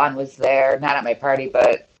Greg Vaughn was there, not at my party,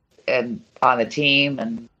 but on the team,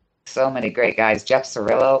 and so many great guys. Jeff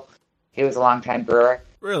Cirillo, he was a longtime Brewer.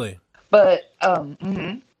 Really? But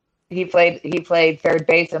he played third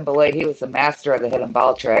base in Beloit. He was the master of the hidden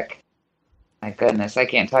ball trick. My goodness, I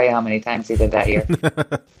can't tell you how many times he did that year.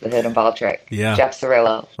 The hidden ball trick. Yeah. Jeff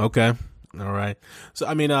Cirillo. Okay. All right. So,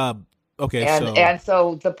 I mean, okay. And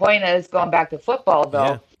so the point is, going back to football,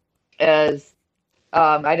 though, is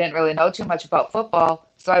I didn't really know too much about football.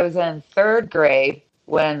 So I was in 3rd grade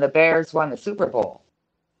when the Bears won the Super Bowl.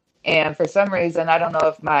 And for some reason, I don't know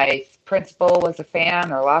if my principal was a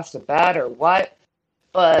fan or lost a bet or what,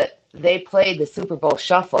 but they played the Super Bowl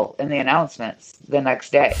shuffle in the announcements the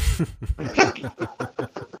next day.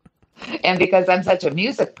 And because I'm such a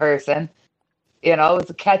music person, it was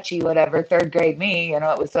a catchy whatever, third grade me,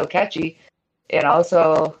 it was so catchy.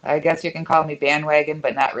 So I guess you can call me bandwagon,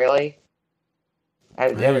 but not really.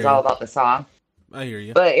 It was all about the song. I hear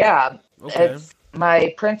you. But yeah, Okay. It's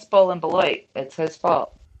my principal in Beloit. It's his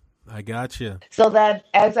fault. I got you. So then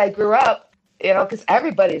as I grew up, because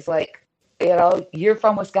everybody's like, you're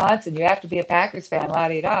from Wisconsin, you have to be a Packers fan,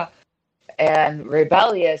 la-di-da. And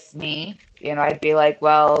rebellious me, I'd be like,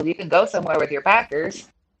 well, you can go somewhere with your Packers.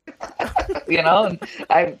 And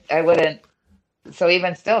I wouldn't. So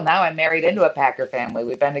even still, now I'm married into a Packer family.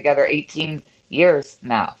 We've been together 18 years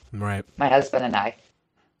now. Right. My husband and I.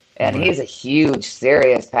 And Right. he's a huge,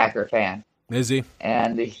 serious Packer fan. Is he?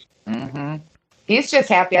 And he's just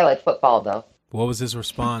happy I like football, though. What was his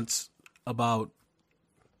response about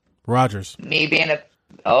Rodgers? Me being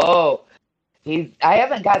I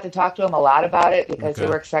haven't got to talk to him a lot about it because he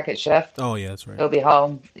Okay. works second shift. Oh, yeah, that's right. He'll be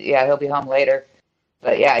home. Yeah, he'll be home later.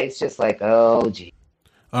 But yeah, he's just like, oh, gee.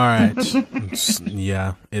 All right.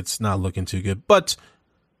 It's not looking too good. But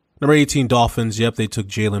number 18, Dolphins. Yep, they took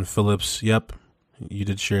Jalen Phillips. Yep, you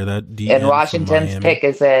did share that. DN And from Washington's Miami. pick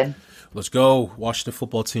is in. Let's go, Washington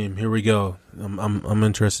football team. Here we go. I'm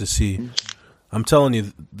interested to see. I'm telling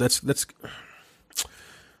you, that's a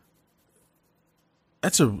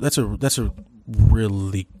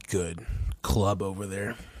really good club over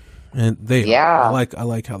there, and I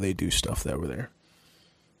like how they do stuff over there.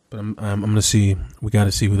 But I'm gonna see. We got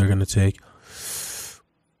to see who they're gonna take.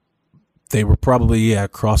 They were probably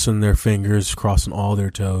crossing their fingers, crossing all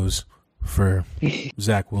their toes for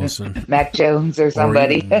Zach Wilson. Mac Jones or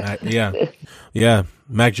somebody. Yeah,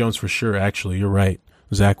 Mac Jones for sure. Actually, you're right.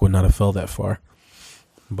 Zach would not have fell that far,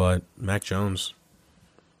 but Mac Jones.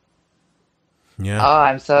 Yeah. Oh,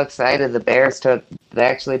 I'm so excited. The Bears they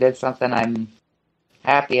actually did something I'm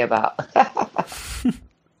happy about.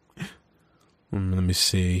 Let me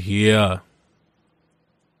see. Yeah.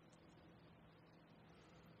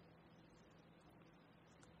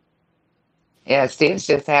 Yeah, Steve's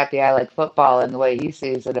just happy I like football, and the way he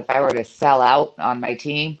sees it, if I were to sell out on my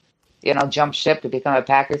team, jump ship to become a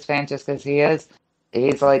Packers fan just because he is,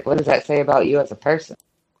 he's like, what does that say about you as a person?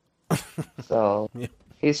 So Yeah.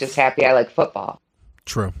 he's just happy I like football.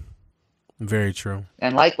 True. Very true.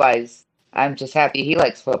 And likewise, I'm just happy he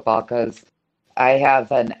likes football because I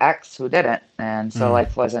have an ex who didn't, and so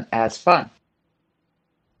life wasn't as fun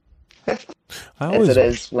as it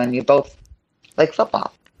is when you both like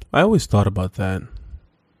football. I always thought about that.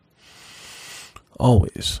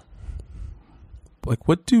 Always. Like,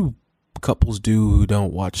 what do couples do who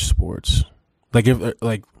don't watch sports? Like, if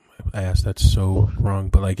I asked, that's so wrong.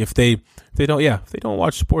 But like, if they don't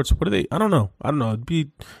watch sports, what do they? I don't know. It'd be.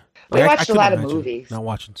 We I watched a couldn't lot of imagine movies. Not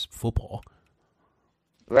watching football.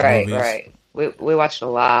 Right, Movies. right. We watched a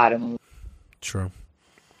lot of movies. True.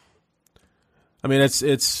 I mean, it's.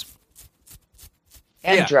 And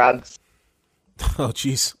Yeah. drugs. Oh,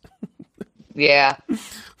 jeez. Yeah.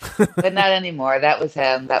 But not anymore. That was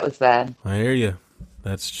him. That was then. I hear you.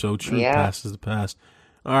 That's so true. Yeah. Past is the past.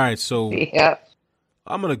 All right, so Yep.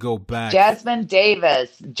 I'm gonna go back. Jasmine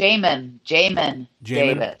Davis. Jamin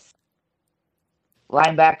Davis.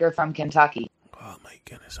 Linebacker from Kentucky. Oh my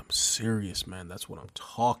goodness, I'm serious, man. That's what I'm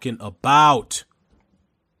talking about.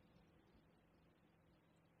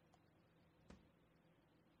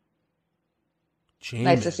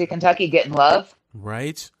 Nice to see Kentucky getting love.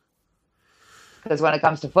 Right? Because when it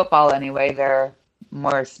comes to football anyway, they're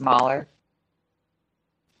more smaller.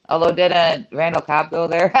 Although didn't Randall Cobb go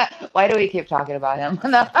there? Why do we keep talking about him?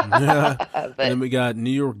 Yeah. But And then we got New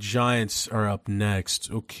York Giants are up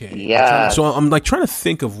next. Okay. Yeah. So I'm like trying to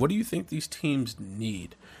think of what do you think these teams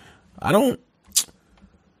need? I don't.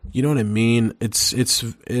 You know what I mean? It's.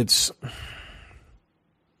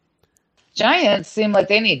 Giants seem like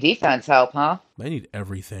they need defense help, huh? They need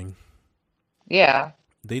everything. Yeah.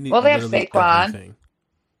 They need. Well, they have literally Saquon. everything.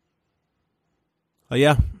 Oh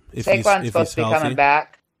yeah. If Saquon's he's supposed to be healthy. coming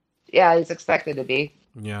back. Yeah, he's expected to be.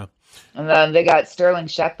 Yeah. And then they got Sterling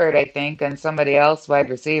Shepard, I think, and somebody else, wide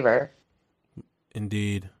receiver.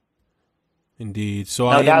 Indeed. So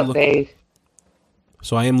No doubt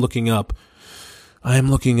So I am looking up.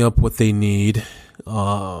 What they need.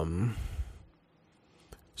 So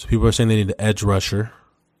people are saying they need an edge rusher.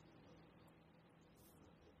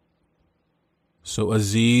 So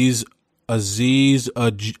Aziz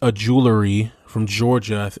Ojulari from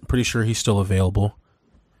Georgia. I'm pretty sure he's still available.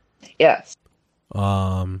 Yes.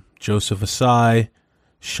 Joseph Asai,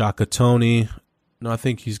 Shaka Tony. No, I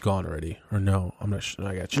think he's gone already. Or no, I'm not sure.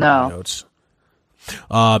 I got to check my notes.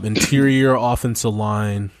 Interior offensive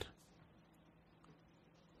line.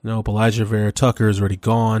 Nope, Elijah Vera Tucker is already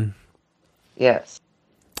gone. Yes.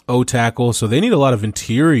 O-tackle, so they need a lot of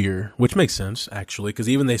interior, which makes sense, actually, because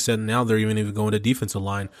even they said now they're even going to defensive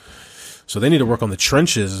line. So they need to work on the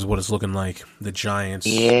trenches is what it's looking like. The Giants.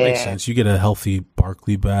 Yeah. Makes sense. You get a healthy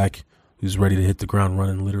Barkley back who's ready to hit the ground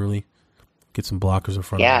running, literally. Get some blockers in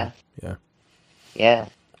front of him. Yeah. Yeah.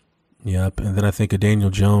 Yep. And then I think of Daniel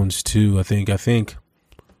Jones, too. I think he's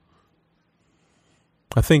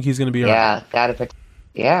going to be all right.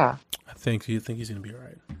 Yeah. I think he's going to be all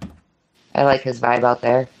right. I like his vibe out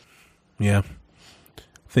there. Yeah. I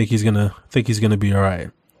think he's gonna be all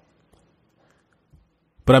right.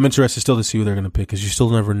 But I'm interested still to see who they're gonna pick because you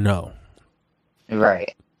still never know.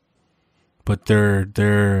 Right. But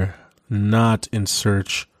they're not in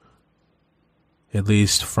search, at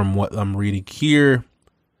least from what I'm reading here.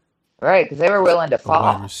 Right, because they were willing to fall.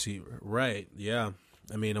 A wide receiver. Right, yeah.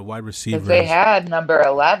 I mean, a wide receiver. Because they had number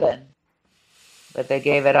 11, but they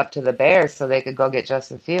gave it up to the Bears so they could go get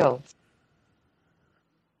Justin Fields.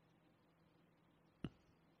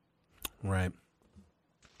 Right.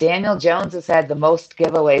 Daniel Jones has had the most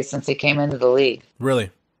giveaways since he came into the league.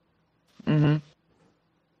 Really? Mm-hmm.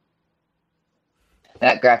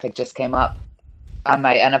 That graphic just came up on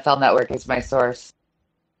my NFL Network is my source.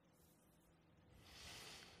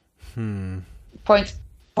 Points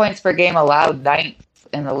per game allowed, 9th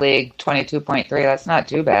in the league, 22.3. That's not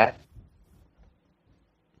too bad.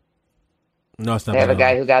 No, it's not. They have a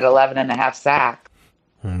guy who got 11.5 sacks.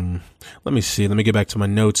 Let me see. Let me get back to my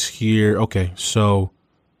notes here. Okay, so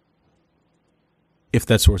if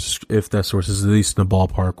that source is at least in the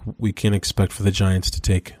ballpark, we can expect for the Giants to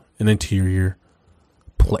take an interior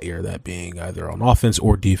player, that being either on offense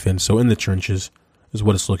or defense. So in the trenches is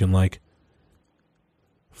what it's looking like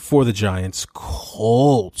for the Giants.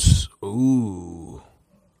 Colts. Ooh.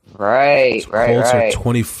 Right. Colts are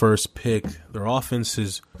 21st pick. Their offense,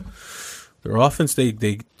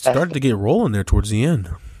 they started to get rolling there towards the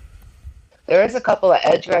end. There is a couple of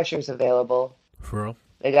edge rushers available. For real?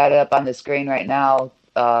 They got it up on the screen right now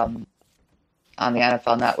on the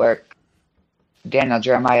NFL Network. Daniel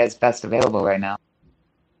Jeremiah is best available right now.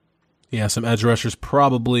 Yeah, some edge rushers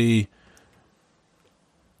probably.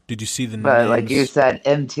 Did you see the names? But like you said,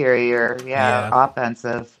 interior,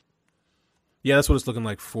 offensive. Yeah, that's what it's looking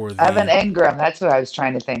like for the... Evan Ingram, that's what I was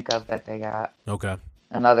trying to think of that they got. Okay.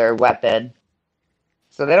 Another weapon.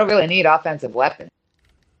 So they don't really need offensive weapons.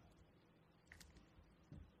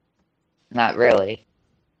 Not really.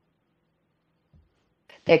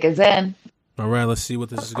 Pick is in. All right, let's see what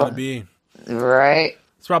this is going to be. Right.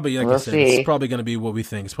 It's probably, like we'll I said, see. It's probably going to be what we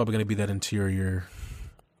think. It's probably going to be that interior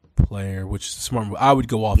player, which is smart. I would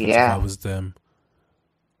go offense if I was them.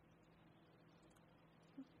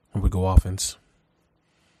 I would go offense.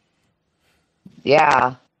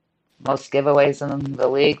 Yeah. Most giveaways in the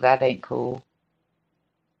league, that ain't cool.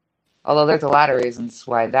 Although there's a lot of reasons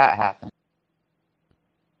why that happened.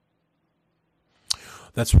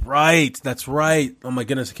 That's right. Oh my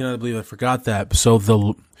goodness, I cannot believe I forgot that. So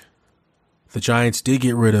the Giants did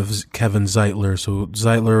get rid of Kevin Zeitler. So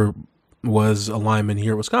Zeitler was a lineman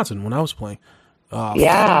here at Wisconsin when I was playing.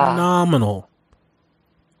 Phenomenal.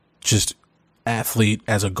 Just athlete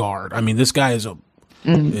as a guard. I mean, this guy is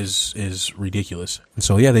ridiculous. And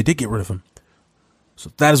so yeah, they did get rid of him.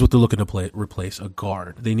 So that is what they're looking to replace, a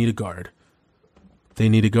guard. They need a guard.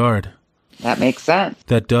 That makes sense.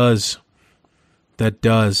 That does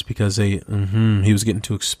because he was getting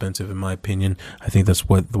too expensive in my opinion. I think that's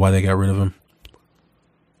why they got rid of him,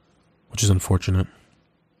 which is unfortunate.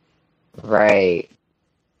 Right.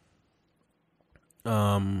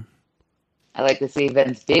 I like to see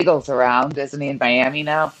Vince Beagles around. Isn't he in Miami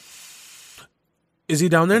now? Is he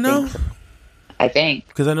down there now? I think.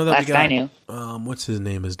 Because I know that last I knew. What's his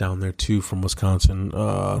name is down there too from Wisconsin.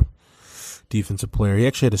 Defensive player. He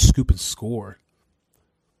actually had to scoop and score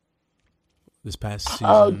this past season.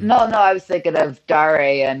 Oh no! I was thinking of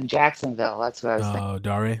Dare and Jacksonville. That's what I was thinking. Oh,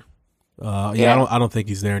 Dare. Yeah, I don't think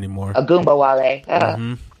he's there anymore. Agumbawale.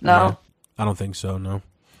 No, yeah, I don't think so. No.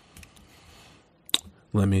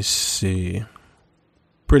 Let me see.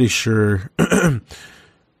 Pretty sure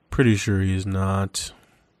he is not.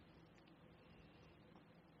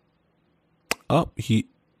 Oh,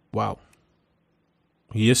 wow.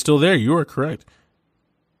 He is still there. You are correct.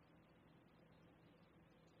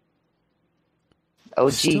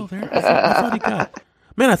 OG. He's still there. I thought he got.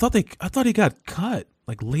 Man, I thought he got cut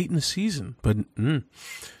like late in the season, but No.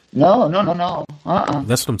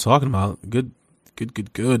 That's what I'm talking about. Good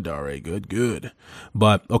Good. All right, good.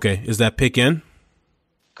 But, okay, is that pick in?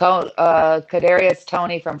 Kadarius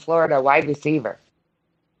Toney from Florida, wide receiver.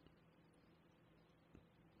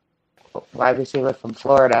 Wide receiver from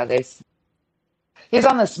Florida. He's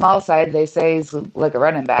on the small side. They say he's like a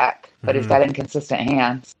running back, but he's got inconsistent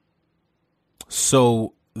hands.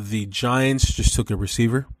 So the Giants just took a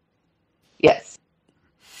receiver? Yes.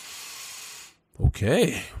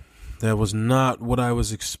 Okay. That was not what I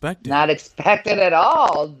was expecting. Not expected at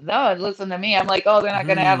all. No, listen to me. I'm like, oh, they're not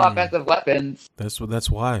going to have offensive weapons. That's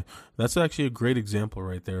why. That's actually a great example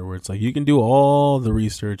right there, where it's like you can do all the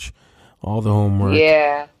research, all the homework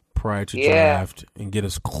prior to draft, and get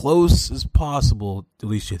as close as possible, at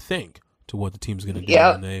least you think, to what the team's going to do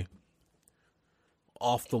when they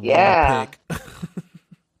off the wall pick.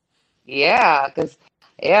 Because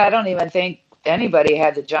I don't even think anybody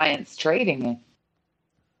had the Giants trading it.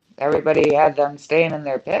 Everybody had them staying in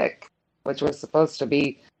their pick, which was supposed to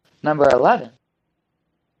be number 11.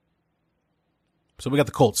 So we got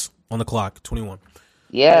the Colts on the clock, 21.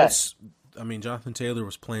 Yes. I mean, Jonathan Taylor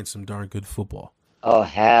was playing some darn good football. Oh,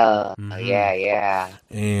 hell. Yeah.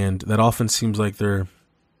 And that offense seems like they're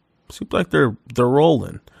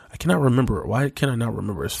rolling. I cannot remember. Why can I not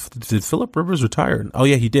remember? Did Phillip Rivers retire? Oh,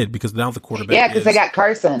 yeah, he did, because now the quarterback Yeah, because they got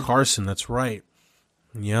Carson. Carson, that's right.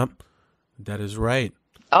 Yep, that is right.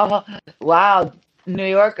 Oh, wow. New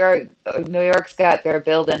York's got their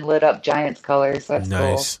building lit up Giants colors. That's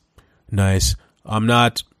Nice. I'm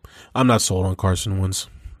not sold on Carson Wentz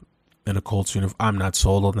in a Colts uniform. I'm not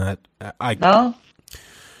sold on that. No?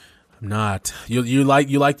 I'm not. You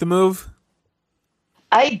like the move?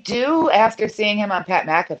 I do after seeing him on Pat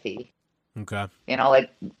McAfee. Okay.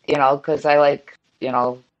 Because I like,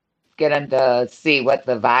 getting to see what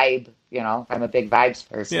the vibe, I'm a big vibes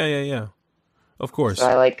person. Yeah. Of course. So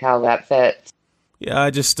I like how that fits. Yeah, I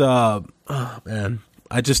just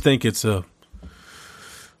think it's a...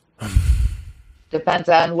 Depends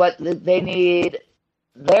on what they need.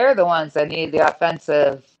 They're the ones that need the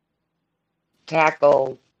offensive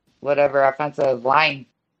tackle, whatever, offensive line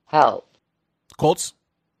help. Colts?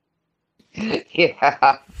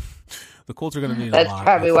 Yeah. The Colts are going to need a lot. That's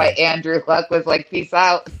probably why Andrew Luck was like, peace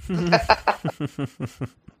out.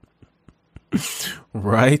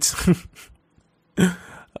 Right?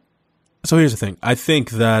 So here's the thing. I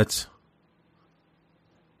think that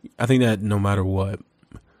no matter what,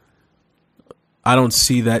 I don't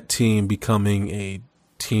see that team becoming a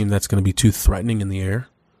team that's going to be too threatening in the air.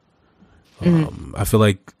 I feel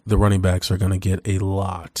like the running backs are going to get a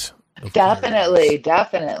lot. Definitely.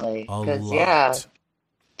 Because,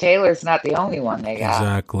 Taylor's not the only one they got.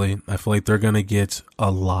 Exactly. I feel like they're going to get a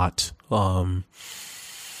lot. And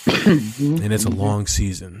it's a long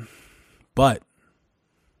season. But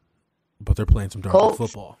they're playing some darn good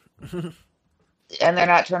football. And they're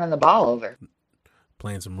not turning the ball over.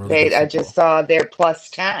 Playing some really good football. I just saw they're plus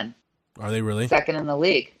 10. Are they really? Second in the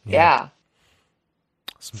league. Yeah.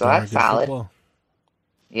 So that's solid. Football.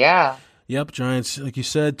 Yeah. Yep, Giants, like you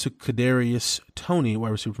said, took Kadarius Toney,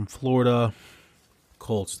 wide receiver from Florida.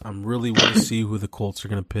 Colts. I'm really want to see who the Colts are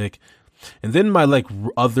going to pick. And then my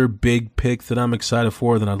other big pick that I'm excited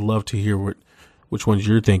for, then I'd love to hear which ones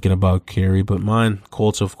you're thinking about, Carrie. But mine,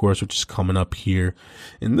 Colts, of course, which is coming up here.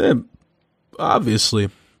 And then, obviously,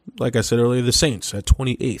 like I said earlier, the Saints at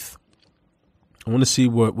 28th. I want to see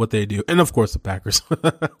what they do. And, of course, the Packers,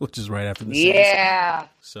 which is right after the Saints. Yeah.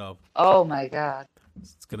 So. Oh, my God.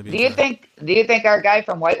 It's gonna be. Do you think our guy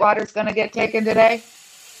from Whitewater is going to get taken today?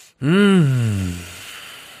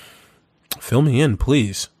 Fill me in,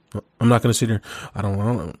 please. I'm not going to sit here. I don't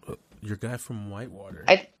know. Your guy from Whitewater.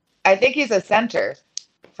 I think he's a center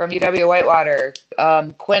from UW Whitewater.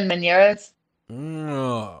 Quinn Menieres.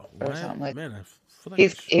 Or something like man, I feel like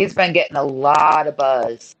he's been getting a lot of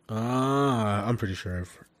buzz. I'm pretty sure.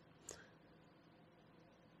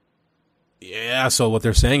 Yeah, so what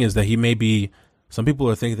they're saying is that he may be. Some people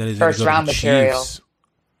are thinking that he's first round material. Chiefs.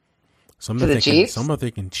 Some are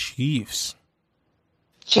thinking Chiefs.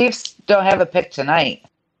 Chiefs don't have a pick tonight.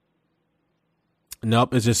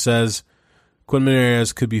 Nope, it just says Quinn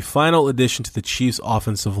Menieres could be final addition to the Chiefs'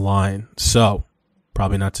 offensive line. So,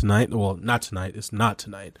 probably not tonight. Well, not tonight. It's not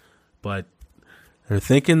tonight. But they're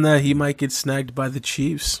thinking that he might get snagged by the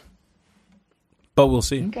Chiefs. But we'll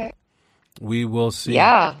see. Okay. We will see.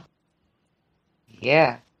 Yeah.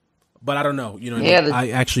 But I don't know. I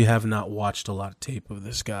actually have not watched a lot of tape of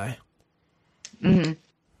this guy. Mm-hmm.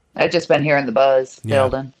 I've just been hearing the buzz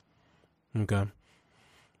building. Okay.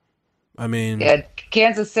 I mean... Yeah,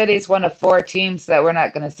 Kansas City's one of 4 teams that we're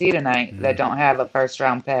not going to see tonight that don't have a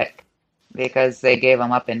first-round pick because they gave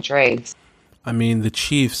them up in trades. I mean, the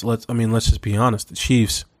Chiefs, let's just be honest. The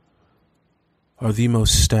Chiefs are the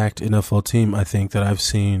most stacked NFL team, I think, that I've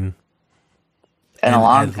seen in a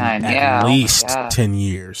long time. At Yeah, least 10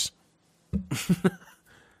 years.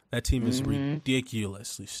 That team is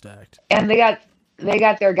ridiculously stacked. and they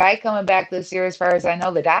got their guy coming back this year, as far as I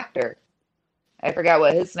know, the doctor. I forgot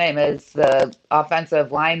what his name is, the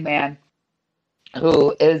offensive lineman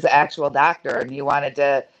who is the actual doctor, and he wanted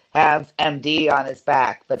to have MD on his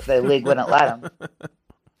back, but the league wouldn't let him.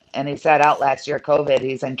 And he sat out last year, COVID.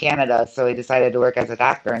 He's in Canada, so he decided to work as a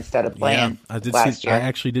doctor instead of playing last year. I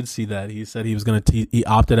actually did see that. He said he was going to. He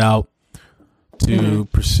opted out to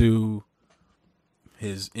pursue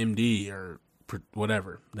his MD or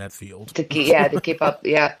whatever that field to keep up.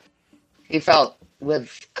 Yeah, he felt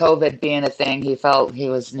with COVID being a thing, he felt he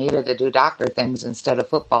was needed to do doctor things instead of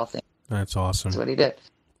football things. That's awesome. That's what he did.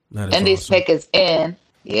 That is Indy's awesome. pick is in.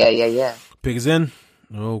 Yeah. Pick is in.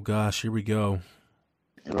 Oh gosh, here we go.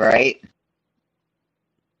 Right.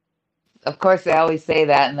 Of course, they always say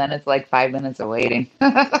that, and then it's like 5 minutes of waiting.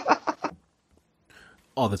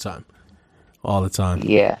 All the time.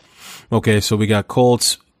 Yeah. Okay, so we got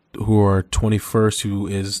Colts, who are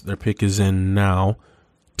 21st, their pick is in now.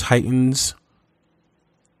 Titans.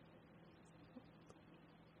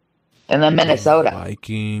 And then Minnesota.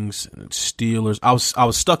 Vikings, and Steelers. I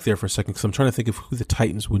was stuck there for a second because I'm trying to think of who the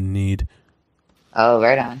Titans would need. Oh,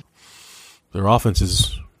 right on. Their offense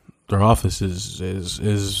is one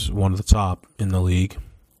of the top in the league.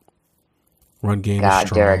 Run game is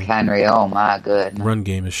strong. Derrick Henry. Oh my goodness. Run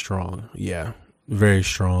game is strong. Yeah, very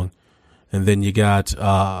strong. And then you got,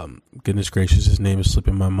 goodness gracious, his name is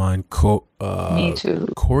slipping my mind. Me too.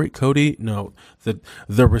 Cody? No,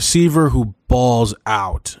 the receiver who balls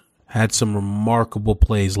out had some remarkable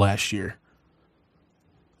plays last year.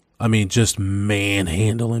 I mean, just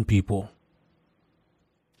manhandling people.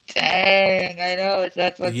 Dang, I know.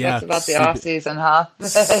 That's what's about the off season, huh?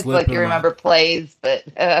 It's like you remember plays, but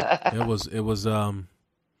it was it was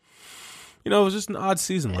just an odd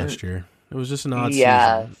season last year. It was just an odd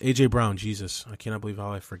season. AJ Brown, Jesus, I cannot believe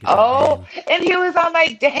how I forget. Oh, and he was on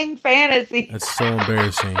my dang fantasy. That's so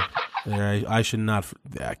embarrassing. I should not.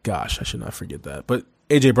 Gosh, I should not forget that. But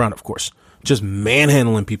AJ Brown, of course, just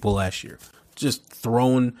manhandling people last year, just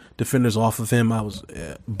throwing defenders off of him. I was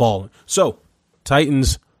balling. So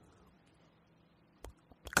Titans.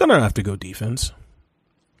 Gonna have to go defense.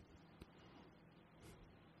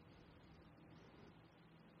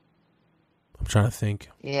 I'm trying to think.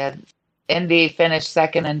 Yeah, Indy finished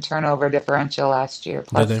second in turnover differential last year,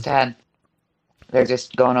 plus 10. They're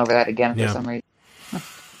just going over that again for some reason.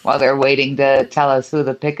 While they're waiting to tell us who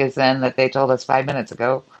the pick is in that they told us 5 minutes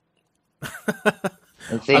ago.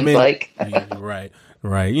 It seems like.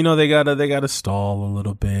 Right. You know, they gotta stall a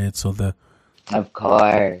little bit so of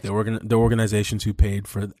course. The organizations who paid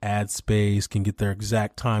for ad space can get their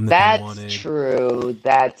exact time that they wanted. That's true.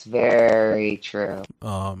 That's very true.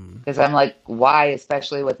 Because I'm like, why,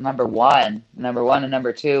 especially with number one and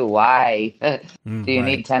number two, why do you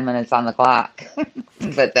need 10 minutes on the clock?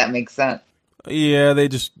 But that makes sense. Yeah, they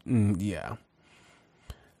just, It's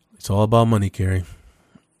all about money, Carrie.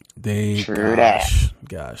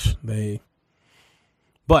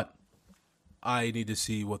 But I need to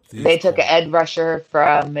see what they took an edge rusher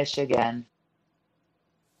from Michigan.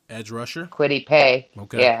 Edge rusher? Kwity Paye.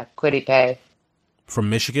 Okay. Yeah, Kwity Paye. From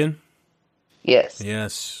Michigan? Yes.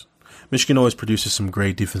 Yes. Michigan always produces some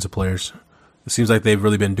great defensive players. It seems like they've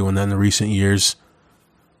really been doing that in the recent years.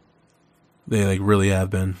 They really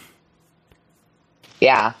have been.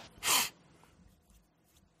 Yeah.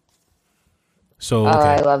 So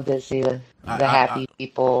I love to see the happy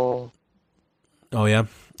people. Oh yeah.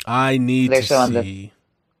 I need to see.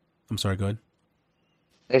 I'm sorry, go ahead.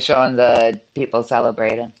 They're showing the people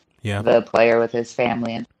celebrating. Yeah. The player with his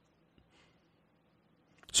family.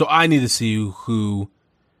 So I need to see who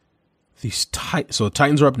these So the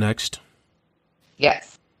Titans are up next.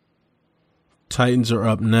 Yes. Titans are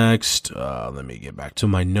up next. Let me get back to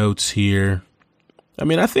my notes here. I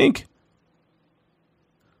mean, I think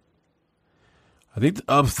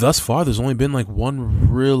thus far there's only been like one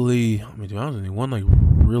really,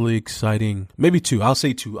 really exciting, maybe two. I'll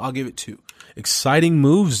say two. I'll give it two exciting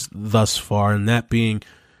moves thus far, and that being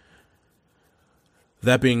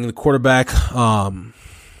the quarterback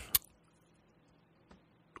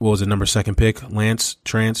what was it, number 2 pick? Trey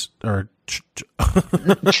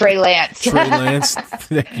Lance. Trey Lance.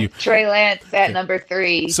 Thank you. Trey Lance at number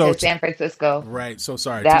 3 to San Francisco. Right. So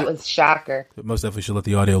sorry. That was shocker. Most definitely should let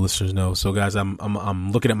the audio listeners know. So guys,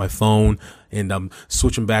 I'm looking at my phone and I'm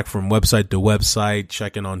switching back from website to website,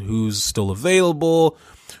 checking on who's still available,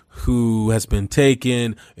 who has been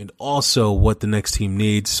taken, and also what the next team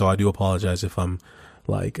needs. So I do apologize if I'm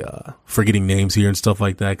forgetting names here and stuff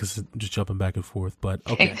like that, because I'm just jumping back and forth. But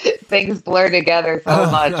okay. Things blur together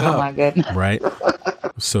so much. Oh my goodness. Right.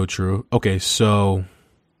 So true. Okay. So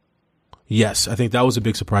yes, I think that was a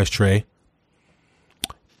big surprise, Trey.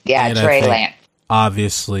 Yeah. And Trey Lance.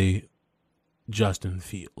 Obviously Justin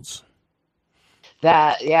Fields.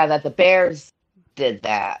 That the Bears did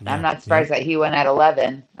that. Yeah, I'm not surprised that he went at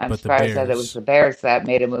 11. I'm surprised that it was the Bears that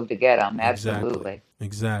made a move to get him. Absolutely.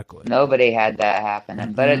 Exactly. Nobody had that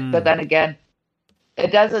happening. But then again,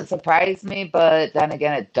 it doesn't surprise me. But then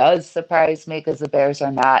again, it does surprise me because the Bears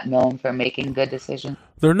are not known for making good decisions.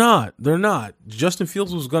 They're not. Justin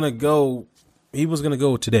Fields was going to go. He was going to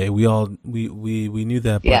go today. We knew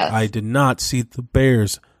that. But yes. I did not see the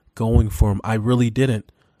Bears going for him. I really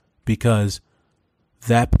didn't, because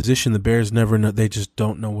that position, the Bears never know. They just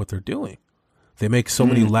don't know what they're doing. They make so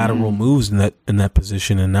many lateral moves in that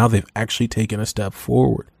position, and now they've actually taken a step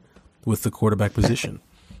forward with the quarterback position.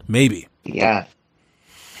 Maybe. Yeah.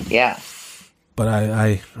 But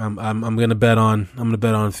I'm gonna bet on Fields. I'm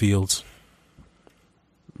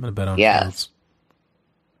gonna bet on Fields.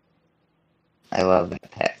 I love that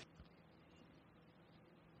pick.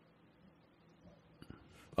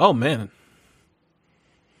 Oh man.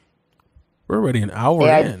 We're already an hour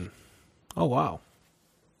in. Oh, wow.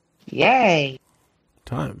 Yay.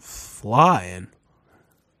 Time flying.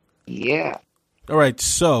 Yeah. All right,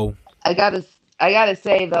 so. I gotta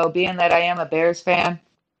say, though, being that I am a Bears fan,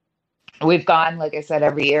 we've gone, like I said,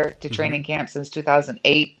 every year to training camp since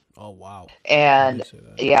 2008. Oh, wow. And,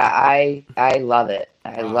 yeah, I love it.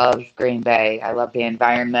 I love Green Bay. I love the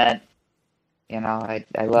environment. You know, I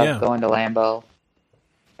love going to Lambeau.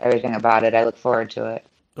 Everything about it. I look forward to it.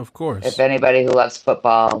 Of course. If anybody who loves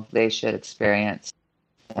football, they should experience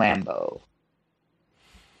Lambeau.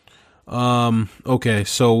 Okay,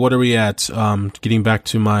 so what are we at? Getting back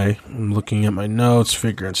to I'm looking at my notes,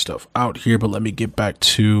 figuring stuff out here, but let me get back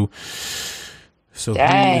to, who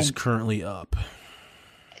is currently up?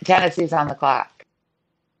 Tennessee's on the clock.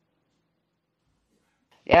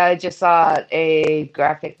 Yeah, I just saw a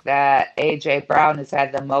graphic that A.J. Brown has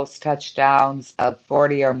had the most touchdowns of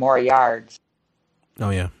 40 or more yards. Oh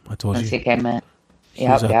yeah, I told you. He came in. He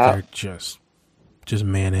was out there just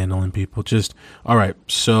manhandling people. All right.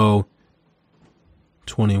 So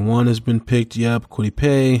 21 has been picked. Yep. Kwity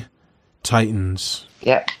Paye, Titans.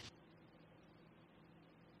 Yep.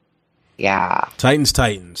 Yeah.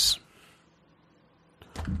 Titans.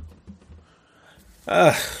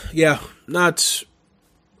 Yeah, not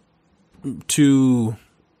too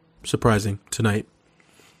surprising tonight.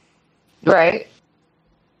 Right.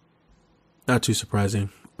 Not too surprising.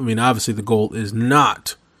 I mean, obviously the goal is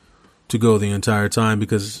not to go the entire time,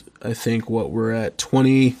 because I think we're at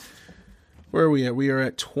 20. Where are we at? We are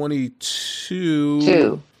at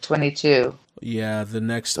 22. 22. Yeah, the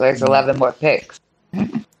next. So there's 11 more picks.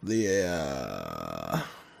 Yep.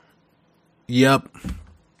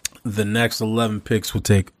 The next 11 picks will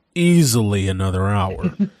take easily another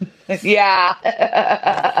hour.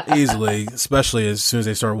 Yeah. Easily, especially as soon as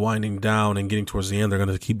they start winding down and getting towards the end, they're going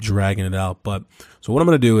to keep dragging it out. But so what I'm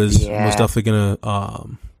going to do is I'm most definitely going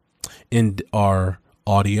to end our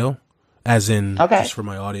audio, as in just for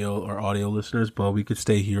my audio or audio listeners, but we could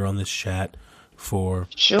stay here on this chat for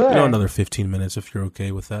another 15 minutes if you're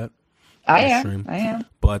okay with that. I am.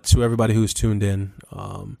 But to everybody who's tuned in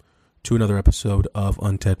to another episode of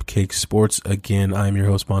Untapped Cake Sports, again, I'm your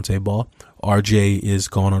host, Monte Ball. RJ is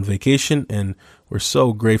gone on vacation, and we're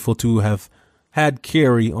so grateful to have had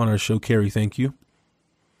Carrie on our show. Carrie, thank you.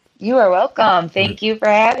 You are welcome. Thank you for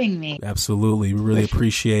having me. Absolutely. We really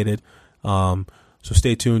appreciate it. So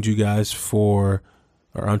stay tuned, you guys, for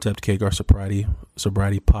our Untapped Cake, our sobriety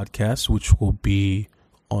podcast, which will be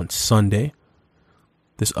on Sunday,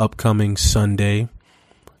 this upcoming Sunday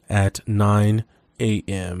at 9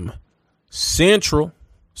 a.m. Central,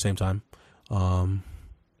 same time. It's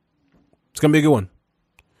going to be a good one.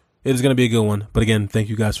 It is going to be a good one. But again, thank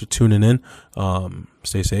you guys for tuning in.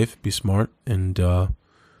 Stay safe, be smart, and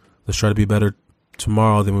let's try to be better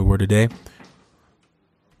tomorrow than we were today.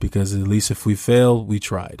 Because at least if we fail, we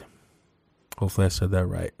tried. Hopefully I said that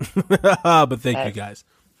right. But thank you guys.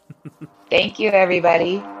 Thank you,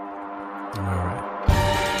 everybody. All right.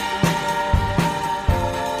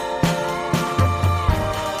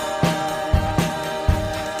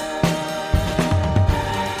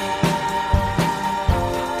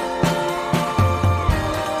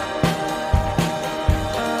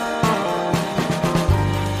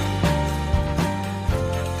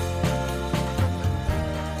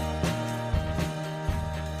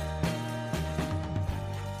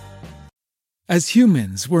 As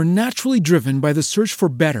humans, we're naturally driven by the search for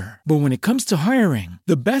better. But when it comes to hiring,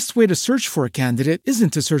 the best way to search for a candidate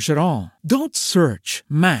isn't to search at all. Don't search,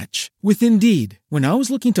 match with Indeed. When I was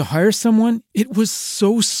looking to hire someone, it was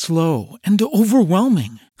so slow and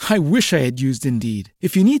overwhelming. I wish I had used Indeed.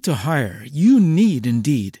 If you need to hire, you need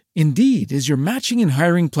Indeed. Indeed is your matching and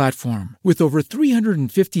hiring platform with over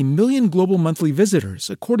 350 million global monthly visitors,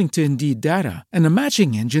 according to Indeed data, and a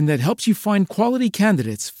matching engine that helps you find quality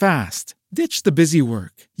candidates fast. Ditch the busy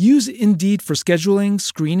work. Use Indeed for scheduling,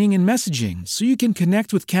 screening, and messaging so you can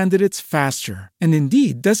connect with candidates faster. And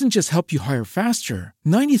Indeed doesn't just help you hire faster.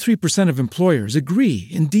 93% of employers agree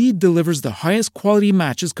Indeed delivers the highest quality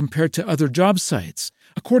matches compared to other job sites,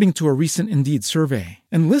 according to a recent Indeed survey.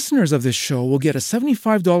 And listeners of this show will get a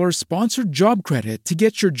 $75 sponsored job credit to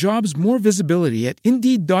get your jobs more visibility at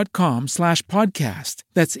Indeed.com/podcast.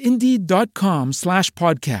 That's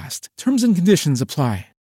Indeed.com/podcast. Terms and conditions apply.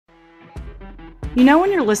 You know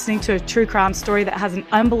when you're listening to a true crime story that has an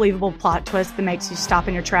unbelievable plot twist that makes you stop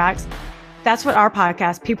in your tracks? That's what our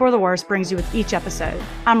podcast, People Are the Worst, brings you with each episode.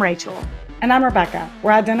 I'm Rachel. And I'm Rebecca.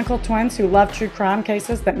 We're identical twins who love true crime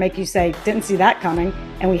cases that make you say, didn't see that coming,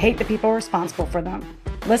 and we hate the people responsible for them.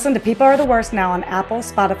 Listen to People Are the Worst now on Apple,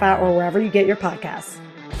 Spotify, or wherever you get your podcasts.